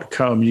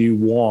outcome you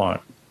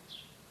want.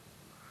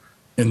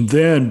 And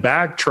then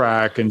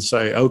backtrack and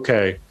say,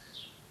 okay,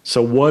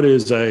 so what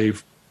is a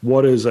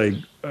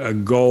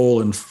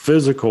goal in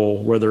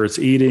physical, whether it's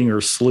eating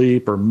or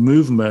sleep or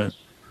movement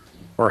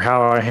or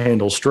how I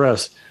handle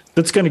stress,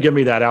 that's going to give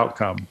me that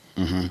outcome,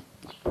 mm-hmm.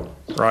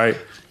 right?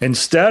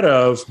 Instead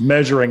of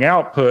measuring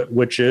output,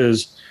 which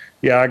is,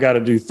 I got to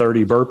do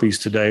 30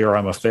 burpees today or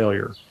I'm a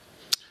failure.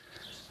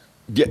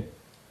 Yeah.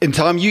 And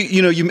Tom,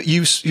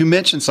 you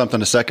mentioned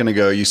something a second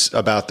ago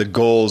about the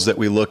goals that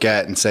we look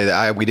at and say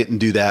that we didn't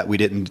do that. We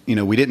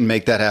didn't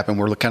make that happen.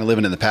 We're kind of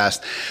living in the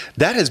past.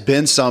 That has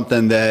been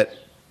something that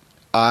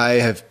I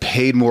have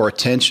paid more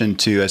attention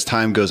to as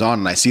time goes on.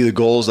 And I see the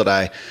goals that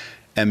I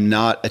am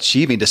not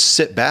achieving to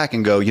sit back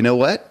and go, you know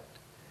what?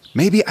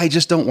 Maybe I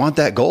just don't want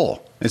that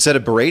goal instead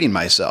of berating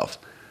myself.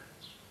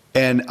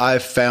 And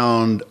I've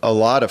found a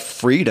lot of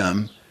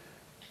freedom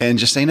in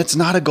just saying it's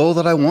not a goal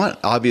that I want,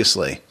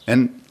 obviously.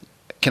 And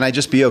can I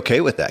just be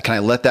okay with that? Can I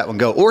let that one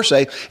go? Or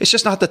say, it's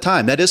just not the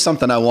time. That is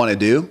something I want to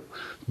do,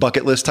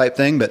 bucket list type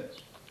thing, but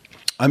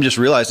I'm just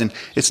realizing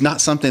it's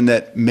not something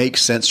that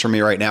makes sense for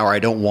me right now, or I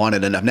don't want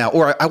it enough now,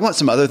 or I want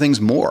some other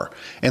things more,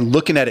 and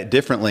looking at it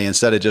differently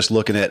instead of just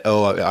looking at,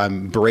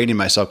 I'm berating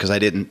myself because I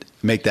didn't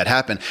make that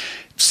happen.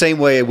 Same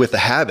way with the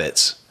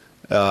habits.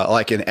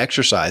 Like in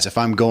exercise, if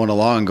I'm going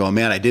along and going,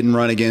 man, I didn't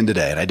run again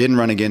today. And I didn't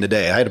run again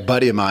today. I had a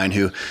buddy of mine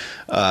who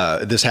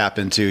this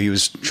happened to. He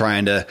was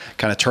trying to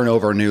kind of turn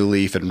over a new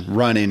leaf and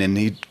running. And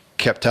he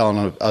kept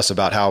telling us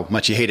about how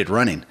much he hated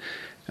running.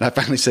 And I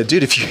finally said,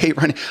 dude, if you hate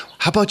running,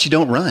 how about you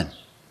don't run?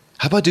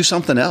 How about do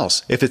something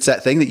else? If it's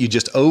that thing that you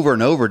just over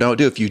and over don't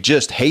do, if you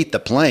just hate the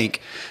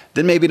plank,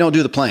 then maybe don't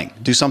do the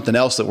plank. Do something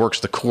else that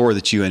works the core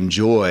that you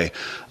enjoy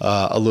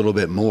a little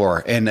bit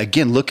more. And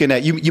again, looking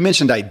at, you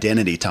mentioned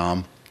identity,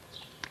 Tom.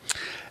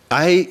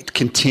 I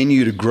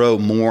continue to grow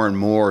more and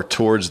more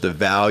towards the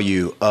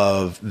value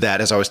of that.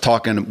 As I was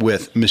talking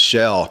with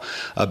Michelle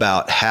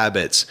about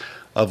habits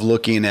of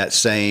looking at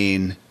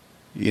saying,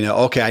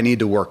 okay, I need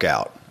to work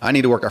out. I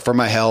need to work out for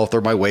my health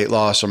or my weight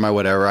loss or my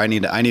whatever. I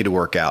need to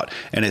work out.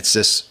 And it's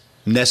this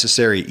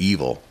necessary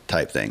evil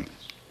type thing.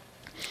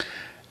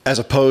 As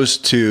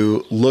opposed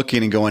to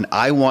looking and going,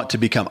 I am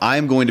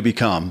going to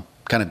become,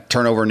 kind of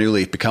turn over a new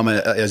leaf, become,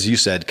 as you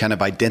said, kind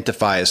of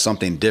identify as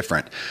something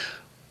different.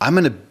 I'm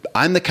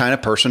the kind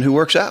of person who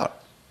works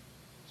out.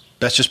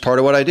 That's just part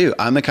of what I do.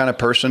 I'm the kind of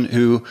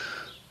person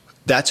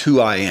that's who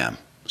I am.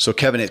 So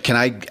Kevin, can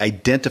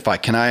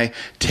I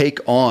take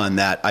on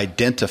that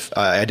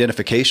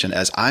identification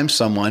as I'm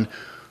someone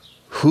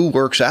who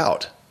works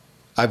out?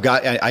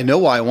 I know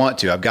why I want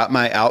to. I've got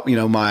my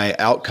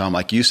outcome,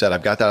 like you said,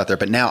 I've got that out there,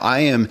 but now I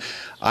am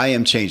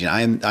changing.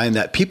 I am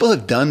that. People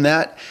have done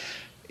that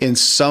in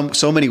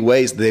so many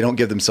ways that they don't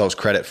give themselves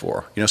credit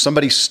for.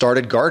 Somebody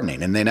started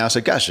gardening and they now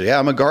say, gosh, yeah,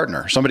 I'm a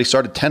gardener. Somebody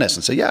started tennis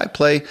and say, yeah,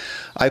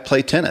 I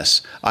play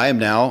tennis. I am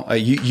now,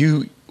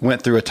 you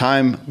went through a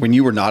time when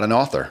you were not an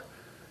author,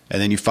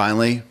 and then you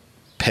finally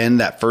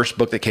penned that first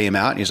book that came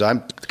out, and you said,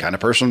 I'm the kind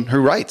of person who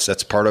writes.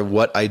 That's part of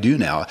what I do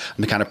now. I'm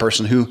the kind of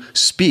person who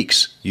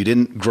speaks. You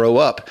didn't grow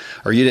up,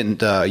 or you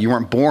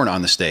weren't born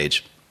on the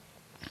stage.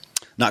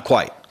 Not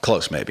quite.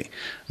 Close, maybe.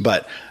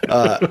 But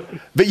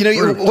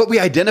what we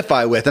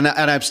identify with, and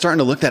I'm starting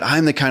to look at,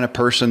 I'm the kind of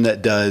person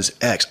that does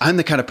X. I'm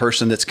the kind of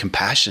person that's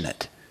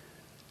compassionate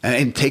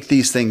and take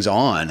these things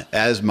on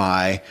as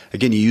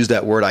again, you use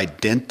that word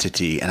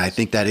identity. And I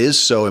think that is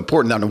so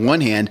important. On the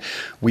one hand,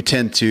 we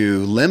tend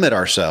to limit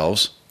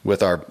ourselves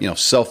with our,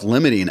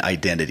 self-limiting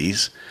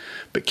identities,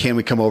 but can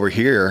we come over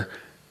here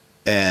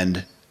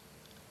and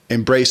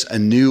embrace a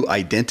new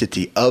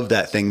identity of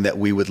that thing that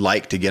we would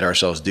like to get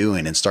ourselves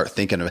doing and start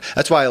thinking of it?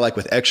 That's why I like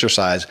with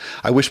exercise,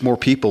 I wish more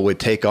people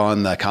would take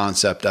on the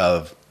concept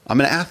of,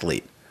 I'm an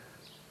athlete.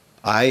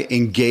 I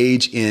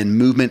engage in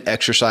movement,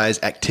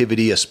 exercise,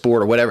 activity, a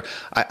sport or whatever.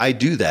 I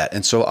do that.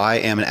 And so I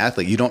am an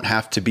athlete. You don't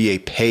have to be a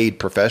paid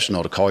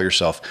professional to call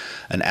yourself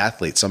an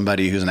athlete.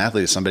 Somebody who's an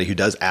athlete is somebody who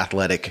does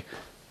athletic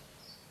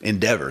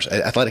endeavors,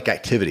 athletic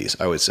activities,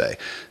 I would say.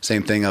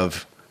 Same thing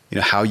of,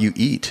 how you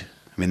eat.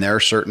 I mean, there are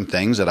certain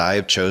things that I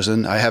have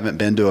chosen. I haven't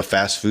been to a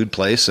fast food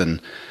place,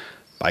 and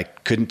I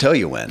couldn't tell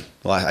you when.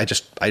 Well, I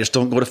just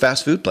don't go to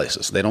fast food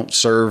places. They don't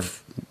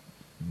serve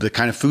the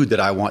kind of food that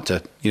I want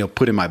to,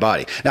 put in my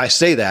body. Now I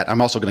say that,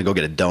 I'm also going to go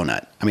get a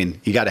donut. I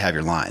mean, you got to have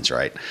your lines,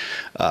 right?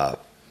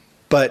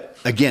 But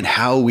again,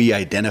 how we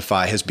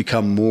identify has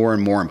become more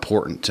and more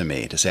important to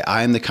me, to say,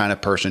 I am the kind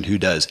of person who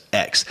does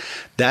X.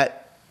 That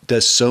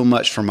does so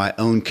much for my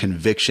own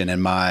conviction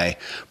and my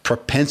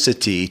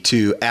propensity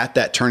to, at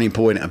that turning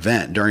point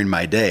event during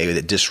my day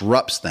that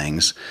disrupts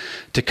things,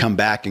 to come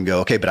back and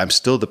go, okay, but I'm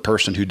still the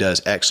person who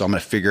does X. So I'm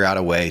going to figure out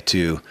a way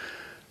to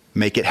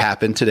make it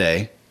happen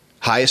today.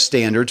 Highest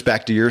standards,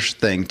 back to your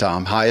thing,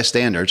 Tom, highest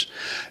standards.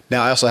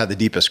 Now I also have the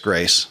deepest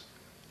grace.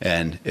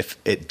 And if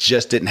it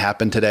just didn't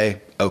happen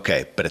today,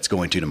 okay, but it's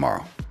going to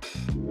tomorrow.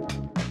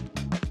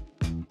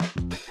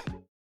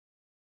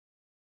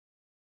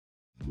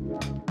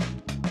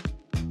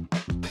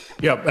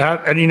 Yeah.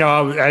 And,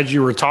 as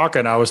you were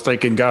talking, I was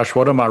thinking, gosh,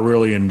 what am I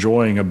really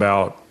enjoying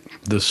about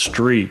the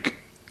streak?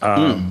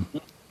 And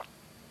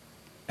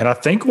I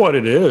think what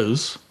it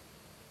is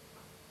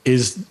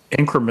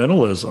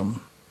incrementalism.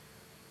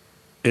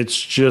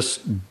 It's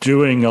just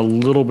doing a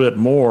little bit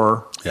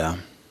more the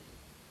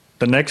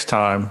next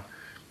time.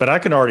 But I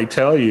can already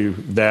tell you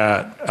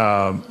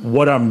that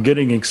what I'm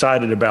getting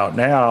excited about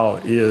now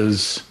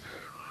is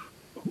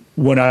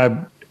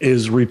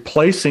is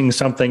replacing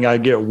something I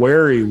get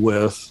wary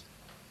with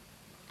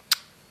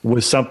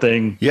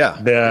something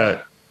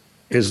that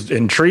is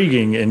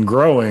intriguing and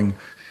growing.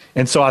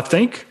 And so I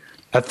think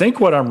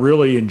what I'm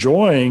really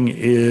enjoying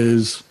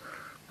is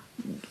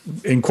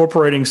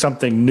incorporating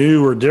something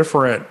new or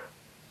different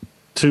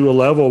to a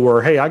level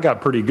where, hey, I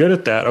got pretty good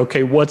at that.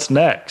 Okay, what's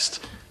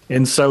next?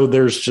 And so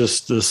there's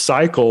just this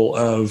cycle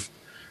of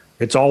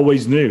it's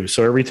always new.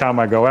 So every time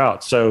I go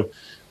out. So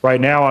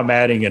right now I'm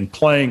adding in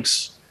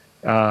planks,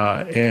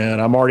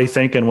 and I'm already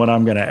thinking when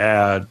I'm going to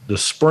add the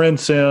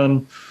sprints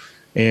in.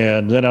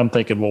 And then I'm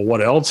thinking, well,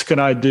 what else can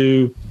I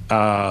do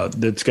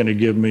that's going to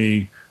give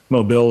me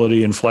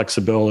mobility and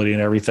flexibility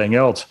and everything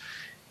else?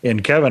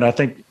 And Kevin, I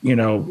think,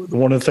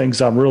 one of the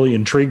things I'm really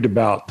intrigued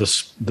about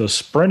the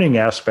sprinting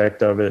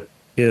aspect of it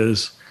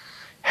is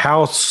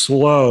how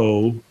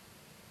slow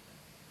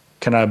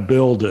can I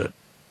build it?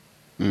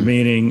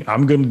 Meaning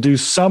I'm going to do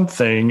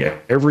something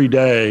every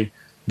day,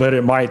 but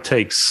it might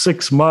take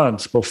 6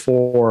 months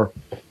before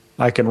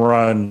I can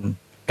run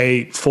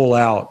 8 full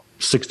out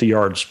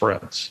 60-yard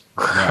sprints,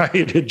 right?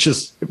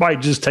 It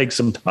might just take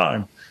some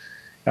time.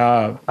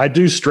 I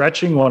do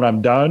stretching when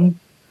I'm done,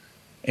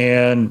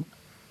 and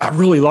I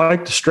really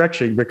like the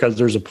stretching because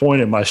there's a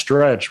point in my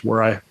stretch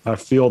where I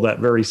feel that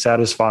very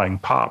satisfying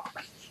pop,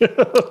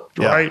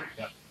 right?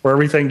 Yeah. Where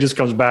everything just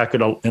comes back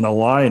in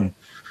alignment.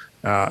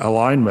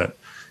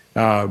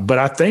 But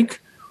I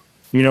think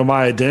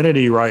my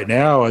identity right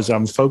now is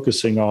I'm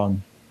focusing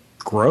on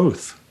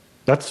growth.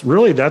 That's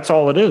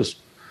all it is.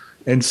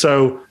 And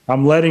so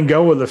I'm letting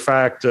go of the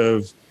fact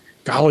of,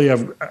 golly,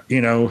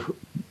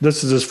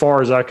 this is as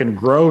far as I can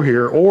grow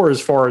here, or as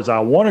far as I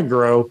want to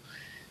grow,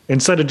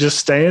 instead of just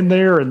staying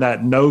there in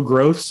that no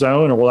growth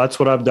zone. Or, well, that's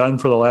what I've done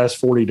for the last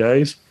 40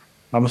 days.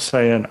 I'm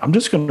saying, I'm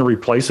just going to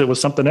replace it with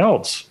something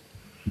else,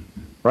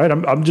 right?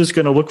 I'm just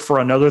going to look for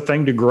another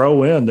thing to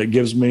grow in that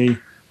gives me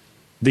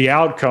the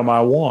outcome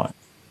I want.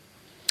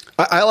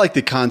 I like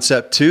the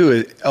concept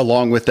too,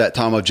 along with that,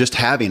 Tom, of just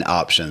having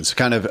options.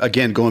 Kind of,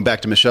 again, going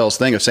back to Michelle's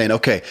thing of saying,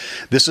 okay,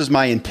 this is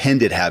my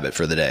intended habit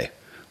for the day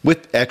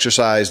with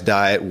exercise,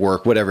 diet,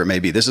 work, whatever it may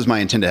be. This is my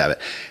intended habit.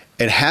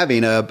 And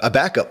having a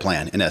backup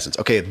plan, in essence.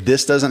 Okay, if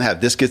this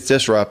gets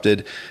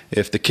disrupted,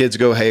 if the kids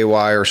go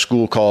haywire,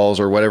 school calls,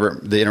 or whatever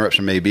the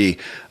interruption may be,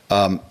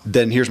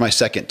 then here's my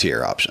second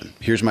tier option.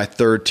 Here's my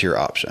third tier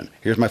option.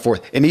 Here's my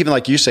fourth. And even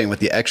like you saying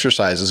with the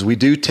exercises, we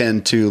do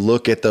tend to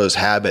look at those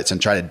habits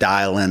and try to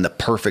dial in the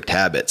perfect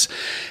habits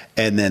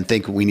and then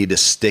think we need to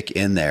stick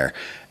in there.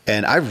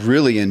 And I've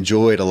really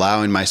enjoyed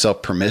allowing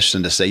myself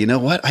permission to say, you know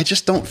what? I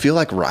just don't feel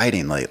like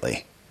riding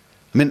lately.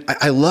 I mean,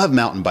 I love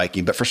mountain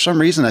biking, but for some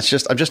reason, I'm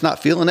just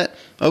not feeling it.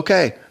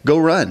 Okay, go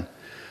run.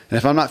 And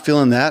if I'm not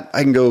feeling that,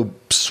 I can go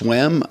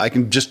swim. I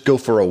can just go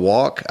for a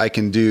walk. I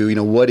can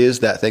do, what is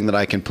that thing that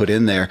I can put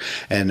in there?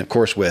 And of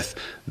course, with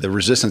the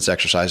resistance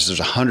exercises, there's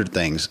 100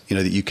 things,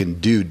 that you can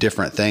do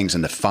different things,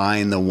 and to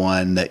find the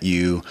one that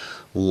you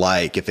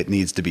like. If it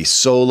needs to be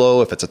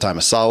solo, if it's a time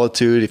of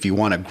solitude, if you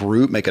want a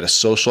group, make it a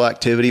social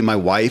activity. My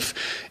wife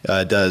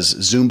does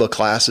Zumba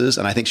classes,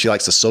 and I think she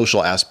likes the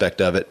social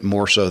aspect of it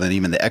more so than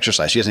even the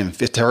exercise. She doesn't even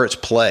fit to her, it's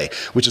play,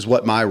 which is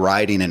what my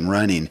riding and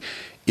running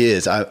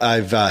is.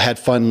 I've had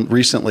fun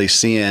recently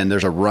seeing,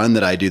 there's a run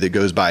that I do that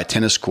goes by a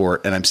tennis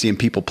court, and I'm seeing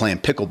people playing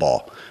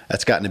pickleball.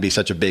 That's gotten to be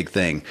such a big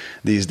thing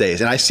these days.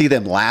 And I see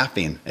them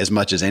laughing as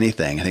much as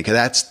anything. I think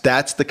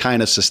that's the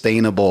kind of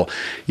sustainable,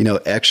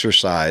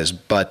 exercise.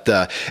 But,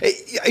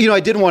 I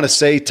did want to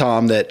say,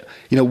 Tom, that,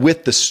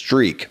 with the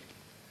streak,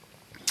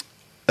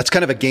 that's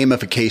kind of a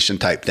gamification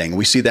type thing.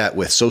 We see that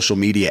with social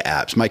media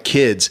apps. My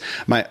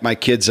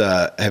kids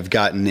have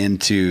gotten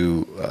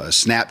into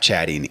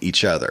Snapchatting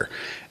each other.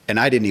 And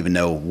I didn't even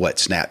know what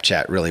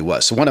Snapchat really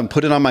was. So one of them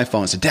put it on my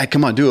phone and said, Dad,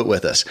 come on, do it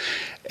with us.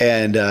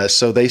 And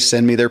so they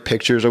send me their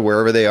pictures of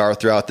wherever they are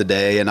throughout the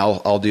day, and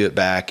I'll do it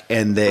back.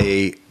 And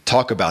they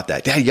talk about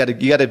that. Dad,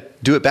 you got to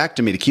do it back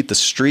to me to keep the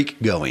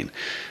streak going.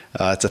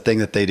 It's a thing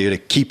that they do to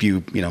keep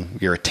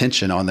your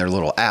attention on their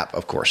little app,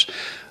 of course.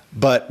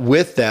 But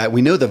with that,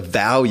 we know the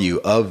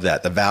value of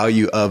that, the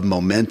value of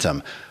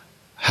momentum.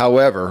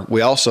 However,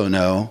 we also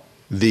know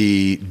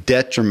the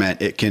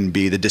detriment it can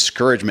be, the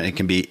discouragement it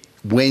can be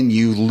when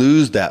you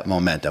lose that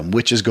momentum,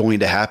 which is going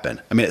to happen.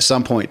 I mean, at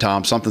some point,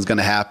 Tom, something's going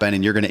to happen,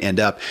 and you're going to end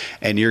up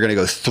and you're going to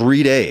go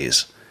 3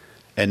 days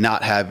and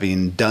not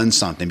having done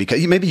something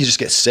because maybe you just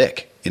get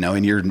sick,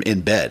 and you're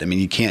in bed. I mean,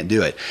 you can't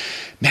do it.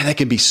 Man, that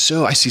can be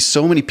I see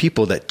so many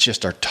people that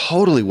just are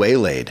totally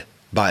waylaid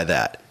by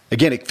that.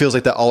 Again, it feels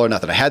like that all or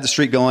nothing. I had the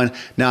streak going.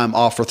 Now I'm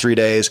off for 3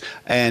 days.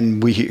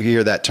 And we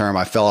hear that term,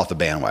 I fell off the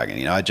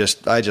bandwagon. I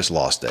just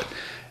lost it.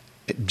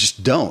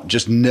 Just don't.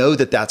 Just know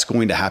that that's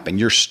going to happen.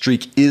 Your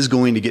streak is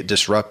going to get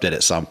disrupted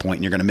at some point,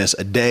 and you're going to miss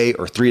a day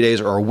or 3 days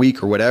or a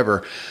week or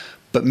whatever.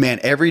 But man,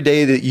 every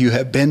day that you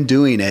have been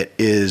doing it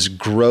is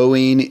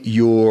growing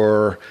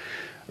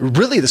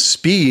really the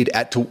speed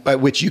at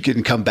which you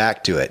can come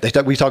back to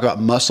it. We talk about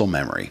muscle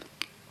memory.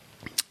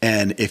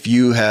 And if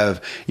you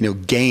have,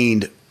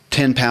 gained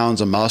 10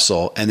 pounds of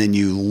muscle and then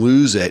you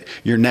lose it,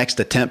 your next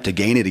attempt to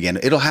gain it again,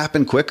 it'll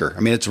happen quicker.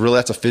 I mean,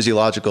 that's a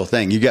physiological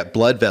thing. You got new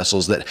blood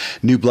vessels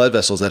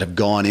that have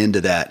gone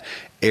into that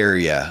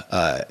area,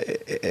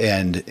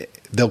 and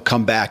they'll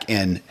come back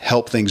and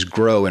help things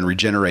grow and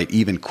regenerate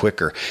even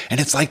quicker. And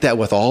it's like that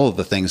with all of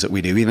the things that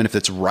we do, even if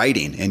it's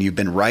writing and you've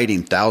been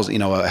writing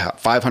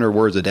 500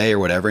 words a day or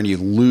whatever, and you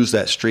lose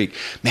that streak,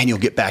 man, you'll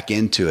get back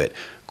into it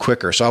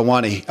quicker. So I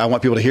want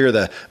people to hear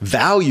the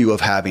value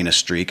of having a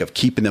streak, of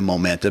keeping the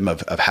momentum,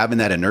 of having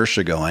that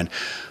inertia going.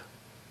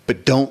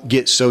 But don't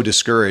get so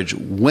discouraged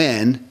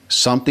when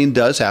something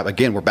does happen.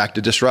 Again, we're back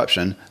to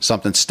disruption.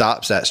 Something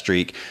stops that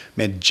streak.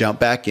 Man, jump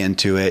back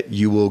into it.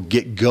 You will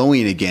get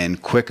going again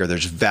quicker.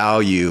 There's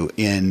value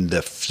in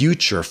the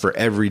future for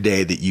every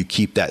day that you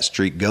keep that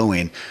streak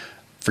going,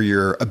 for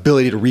your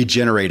ability to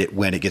regenerate it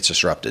when it gets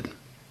disrupted.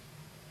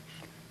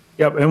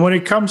 Yep. And when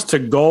it comes to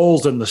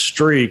goals and the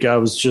streak, I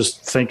was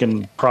just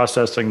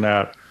processing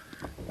that.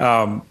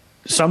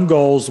 Some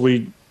goals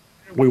we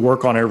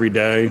work on every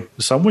day.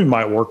 Some we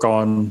might work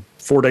on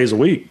 4 days a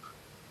week.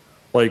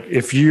 Like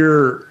if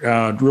you're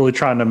really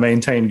trying to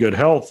maintain good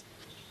health,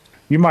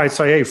 you might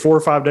say, hey, 4 or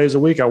 5 days a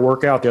week I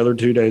work out, the other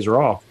 2 days are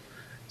off.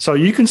 So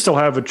you can still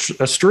have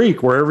a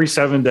streak where every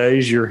 7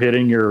 days you're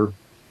hitting your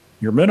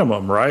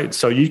minimum, right?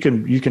 So you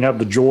can have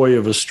the joy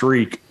of a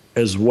streak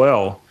as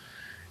well.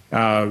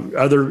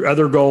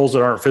 Other goals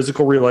that aren't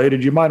physical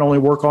related, you might only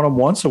work on them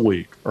once a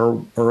week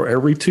or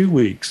every 2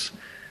 weeks.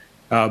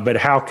 but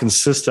how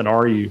consistent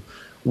are you?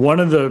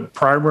 One of the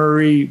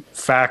primary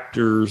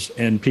factors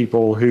in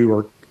people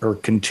who are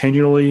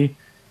continually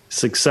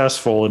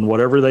successful in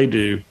whatever they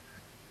do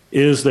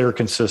is their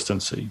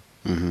consistency.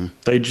 Mm-hmm.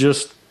 They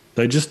just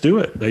do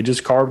it. They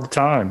just carve the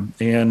time.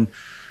 And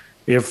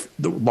if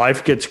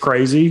life gets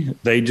crazy,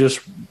 they just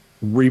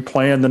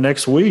replan the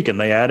next week and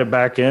they add it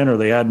back in, or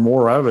they add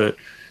more of it.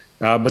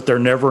 But they're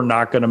never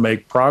not going to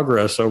make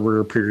progress over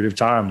a period of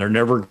time. They're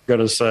never going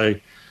to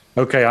say,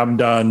 okay, I'm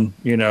done.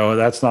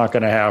 That's not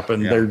going to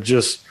happen. Yeah. They're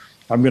just,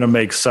 I'm going to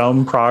make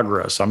some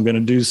progress. I'm going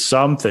to do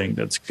something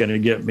that's going to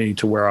get me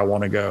to where I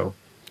want to go.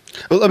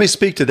 Well, let me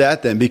speak to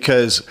that then,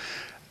 because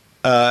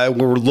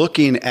we're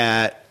looking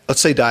at,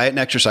 let's say, diet and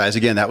exercise.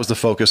 Again, that was the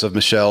focus of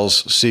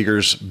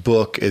Segar's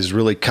book, is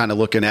really kind of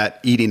looking at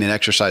eating and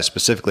exercise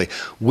specifically.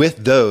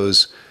 With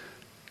those,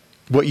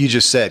 what you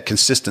just said,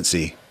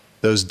 consistency,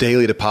 those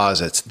daily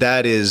deposits,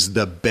 that is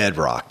the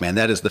bedrock, man.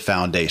 That is the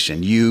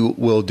foundation. You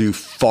will do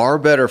far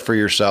better for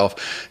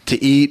yourself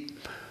to eat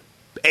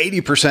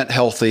 80%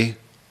 healthy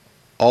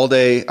all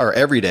day or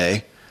every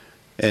day,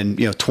 and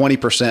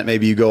 20%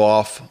 maybe you go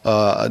off,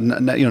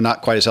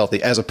 not quite as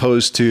healthy, as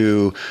opposed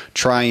to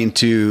trying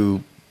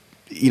to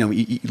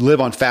live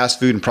on fast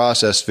food and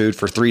processed food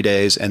for 3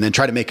 days and then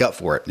try to make up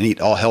for it and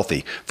eat all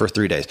healthy for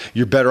 3 days.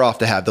 You're better off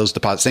to have those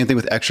deposits. Same thing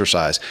with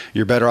exercise.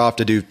 You're better off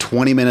to do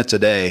 20 minutes a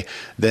day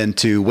than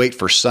to wait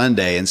for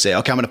Sunday and say,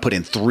 okay, I'm going to put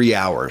in 3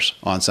 hours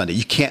on Sunday.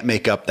 You can't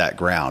make up that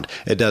ground.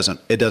 It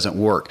doesn't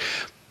work.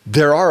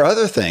 There are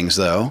other things,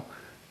 though,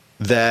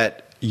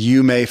 that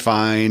you may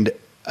find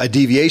a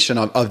deviation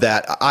of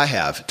that. I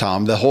have,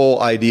 Tom, the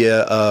whole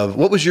idea of,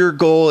 what was your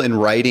goal in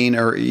writing?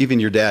 Or even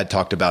your dad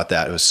talked about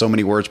that. It was so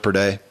many words per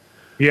day.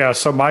 Yeah.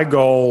 So my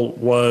goal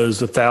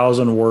was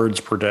 1,000 words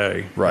per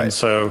day. Right. And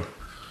so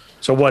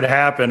what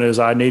happened is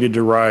I needed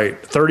to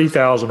write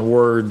 30,000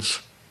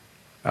 words,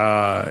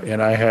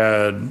 and I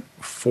had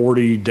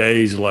 40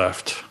 days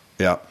left.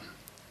 Yeah.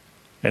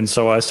 And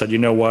so I said, you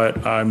know what?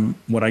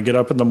 When I get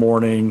up in the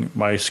morning,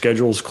 my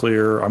schedule's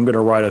clear. I'm going to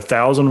write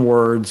 1,000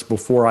 words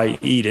before I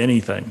eat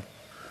anything.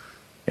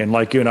 And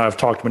like you and I have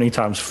talked many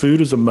times,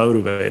 food is a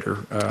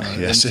motivator.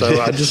 Yes, and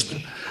so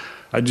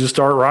I just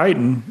start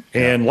writing,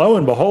 and lo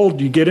and behold,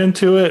 you get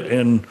into it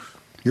and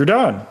you're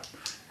done.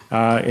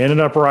 Ended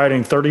up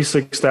writing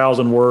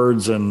 36,000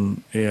 words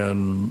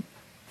in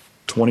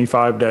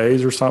 25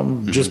 days or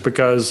something, just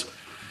because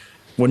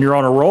when you're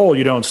on a roll,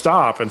 you don't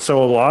stop. And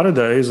so a lot of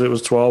days it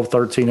was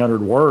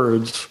 1,300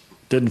 words.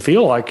 Didn't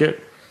feel like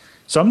it.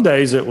 Some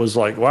days it was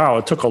like, wow,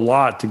 it took a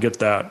lot to get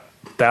that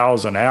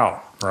 1,000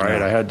 out, right?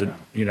 Yeah. I had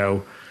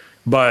to,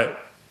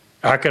 but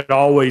I could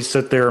always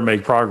sit there and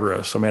make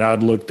progress. I mean,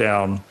 I'd look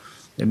down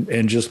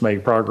and just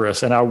make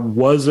progress. And I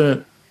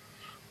wasn't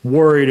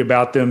worried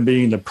about them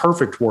being the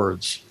perfect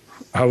words.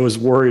 I was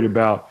worried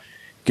about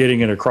getting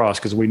it across,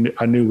 because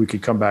I knew we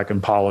could come back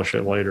and polish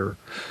it later.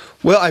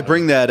 Well, I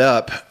bring that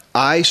up.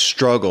 I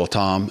struggle,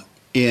 Tom,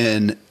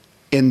 in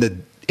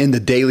the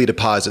daily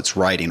deposits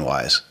writing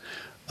wise,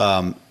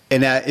 and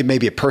that it may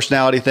be a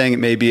personality thing, it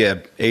may be a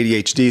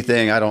ADHD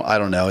thing. I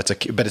don't know.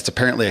 But it's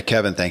apparently a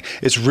Kevin thing.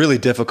 It's really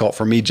difficult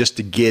for me just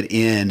to get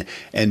in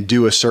and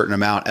do a certain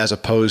amount, as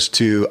opposed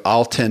to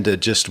I'll tend to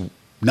just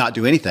not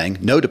do anything,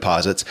 no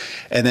deposits,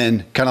 and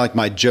then kind of like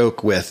my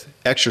joke with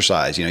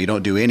exercise. You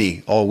don't do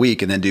any all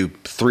week and then do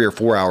 3 or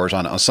 4 hours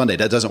on Sunday.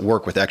 That doesn't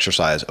work with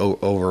exercise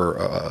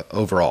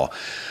overall.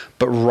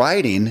 But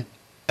writing,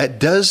 it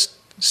does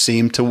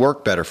seem to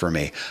work better for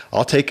me.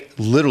 I'll take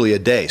literally a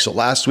day. So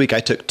last week I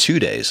took 2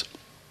 days,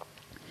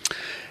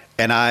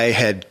 and I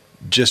had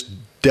just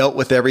dealt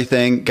with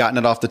everything, gotten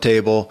it off the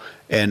table,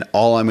 and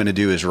all I'm going to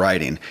do is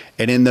writing.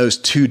 And in those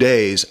 2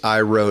 days,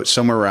 I wrote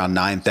somewhere around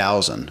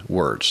 9,000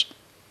 words.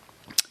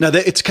 Now,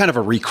 it's kind of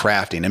a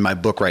recrafting in my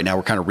book right now.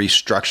 We're kind of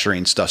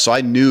restructuring stuff. So I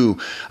knew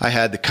I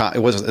had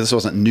this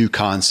wasn't new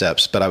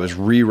concepts, but I was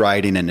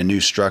rewriting in a new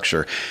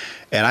structure.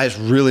 And I just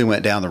really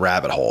went down the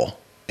rabbit hole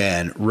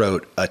and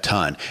wrote a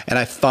ton. And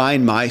I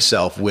find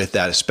myself with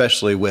that,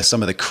 especially with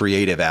some of the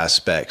creative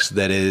aspects.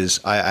 That is,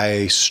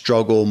 I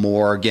struggle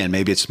more. Again,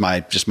 maybe it's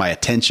just my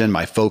attention,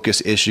 my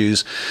focus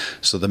issues.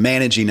 So the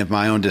managing of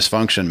my own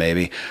dysfunction,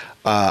 maybe.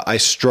 I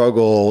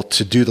struggle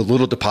to do the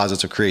little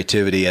deposits of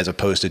creativity as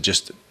opposed to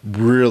just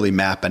really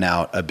mapping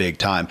out a big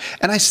time.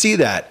 And I see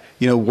that,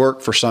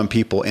 work for some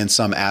people in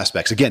some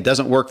aspects. Again, it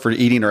doesn't work for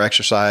eating or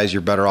exercise.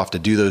 You're better off to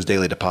do those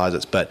daily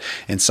deposits. But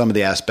in some of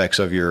the aspects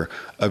of your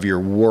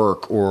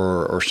work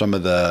or some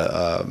of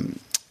the,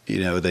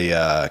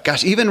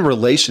 even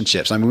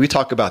relationships. I mean, we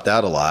talk about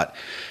that a lot.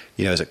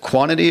 Is it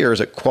quantity or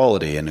is it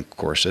quality? And of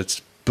course,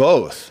 it's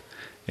both.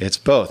 It's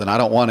both. And I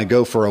don't want to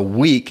go for a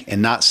week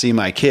and not see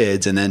my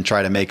kids and then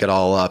try to make it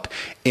all up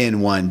in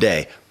one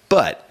day.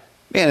 But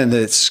man, in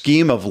the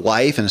scheme of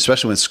life, and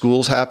especially when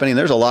school's happening,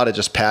 there's a lot of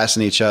just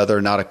passing each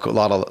other, not a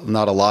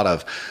lot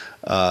of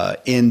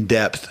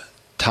in-depth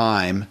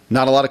time,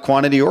 not a lot of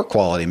quantity or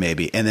quality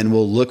maybe. And then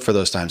we'll look for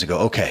those times and go,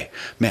 okay,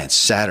 man,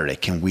 Saturday,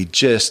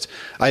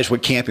 I just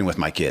went camping with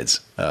my kids,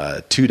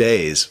 2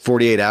 days,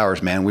 48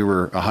 hours, man. We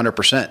were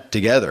 100%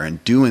 together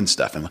and doing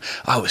stuff. And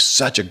it was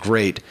such a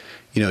great,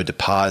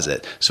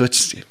 deposit. So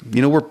it's,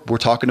 we're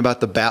talking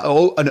about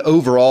an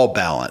overall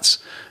balance.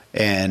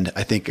 And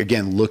I think,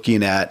 again,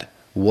 looking at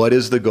what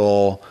is the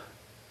goal,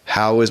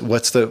 I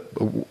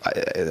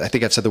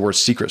think I've said the word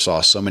secret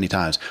sauce so many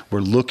times. We're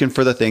looking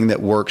for the thing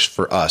that works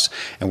for us,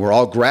 and we're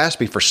all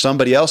grasping for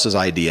somebody else's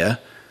idea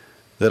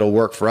that'll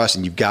work for us.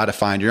 And you've got to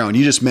find your own.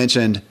 You just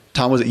mentioned,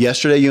 Tom, was it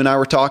yesterday you and I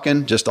were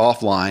talking just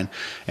offline,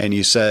 and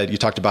you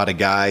talked about a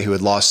guy who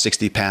had lost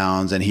 60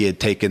 pounds and he had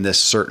taken this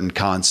certain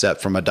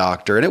concept from a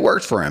doctor and it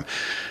worked for him.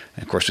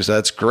 And of course we said,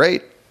 that's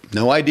great.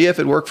 No idea if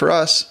it worked for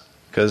us,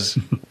 because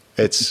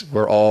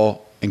we're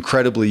all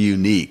incredibly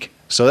unique.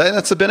 So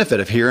that's the benefit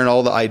of hearing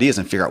all the ideas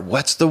and figure out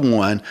what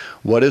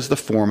is the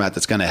format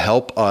that's going to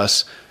help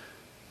us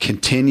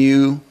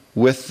continue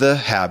with the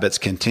habits,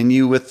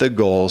 continue with the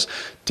goals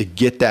to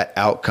get that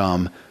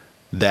outcome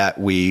that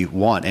we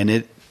want.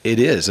 And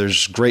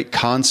there's great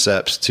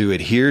concepts to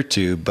adhere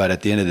to, but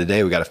at the end of the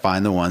day, we got to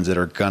find the ones that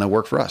are going to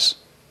work for us.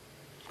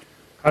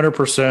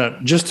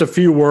 100%. Just a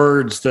few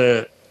words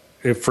that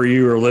if for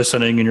you are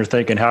listening and you're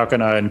thinking, how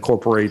can I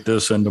incorporate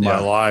this into my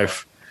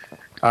life?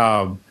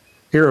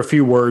 Here are a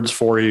few words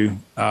for you.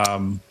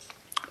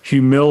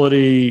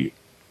 Humility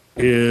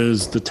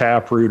is the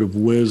taproot of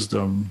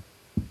wisdom.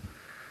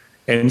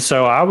 And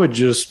so I would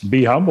just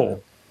be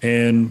humble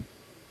and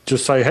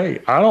just say,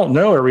 hey, I don't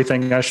know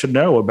everything I should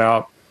know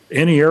about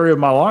any area of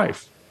my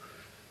life.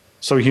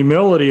 So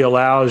humility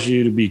allows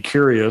you to be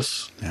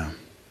curious. Yeah.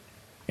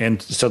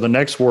 And so the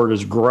next word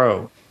is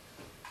grow.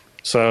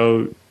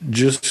 So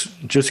just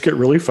get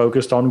really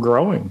focused on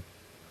growing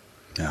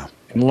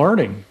and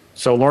learning.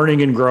 So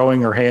learning and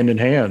growing are hand in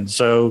hand.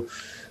 So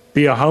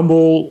be a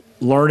humble,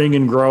 learning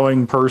and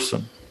growing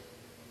person.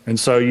 And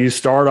so you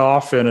start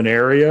off in an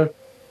area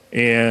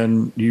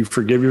and you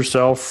forgive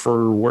yourself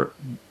for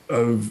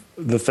of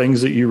the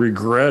things that you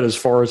regret as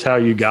far as how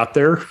you got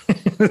there,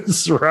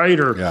 right?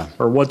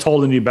 Or what's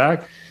holding you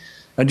back.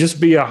 And just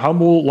be a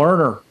humble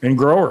learner and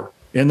grower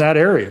in that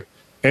area.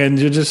 And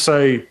you just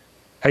say,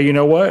 hey, you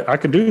know what? I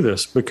can do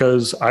this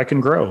because I can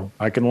grow.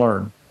 I can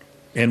learn.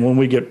 And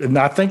and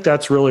I think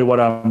that's really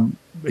what I'm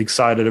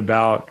excited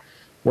about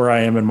where I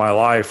am in my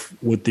life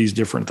with these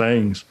different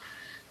things,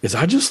 is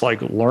I just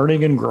like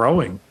learning and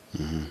growing.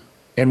 Mm-hmm.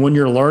 And when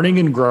you're learning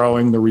and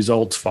growing, the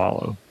results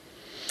follow.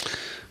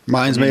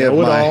 Reminds me of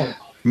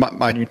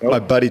my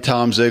buddy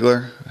Tom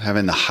Ziglar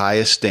having the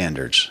highest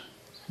standards.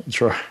 That's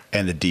right.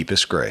 And the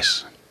deepest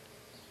grace.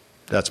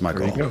 That's my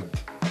goal.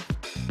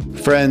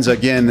 Friends,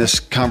 again, this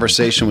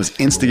conversation was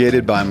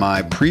instigated by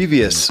my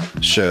previous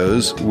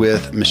shows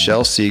with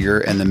Michelle Segar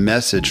and the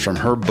message from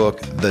her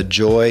book, The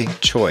Joy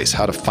Choice,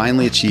 How to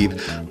Finally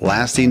Achieve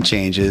Lasting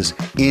Changes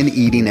in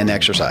Eating and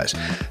Exercise.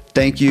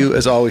 Thank you,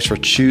 as always, for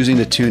choosing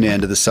to tune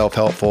in to the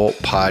Self-Helpful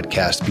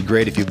Podcast. It'd be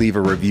great if you leave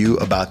a review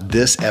about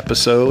this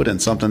episode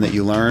and something that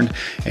you learned,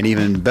 and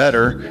even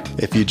better,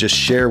 if you just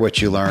share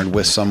what you learned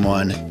with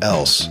someone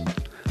else.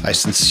 I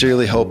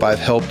sincerely hope I've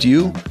helped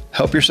you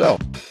help yourself.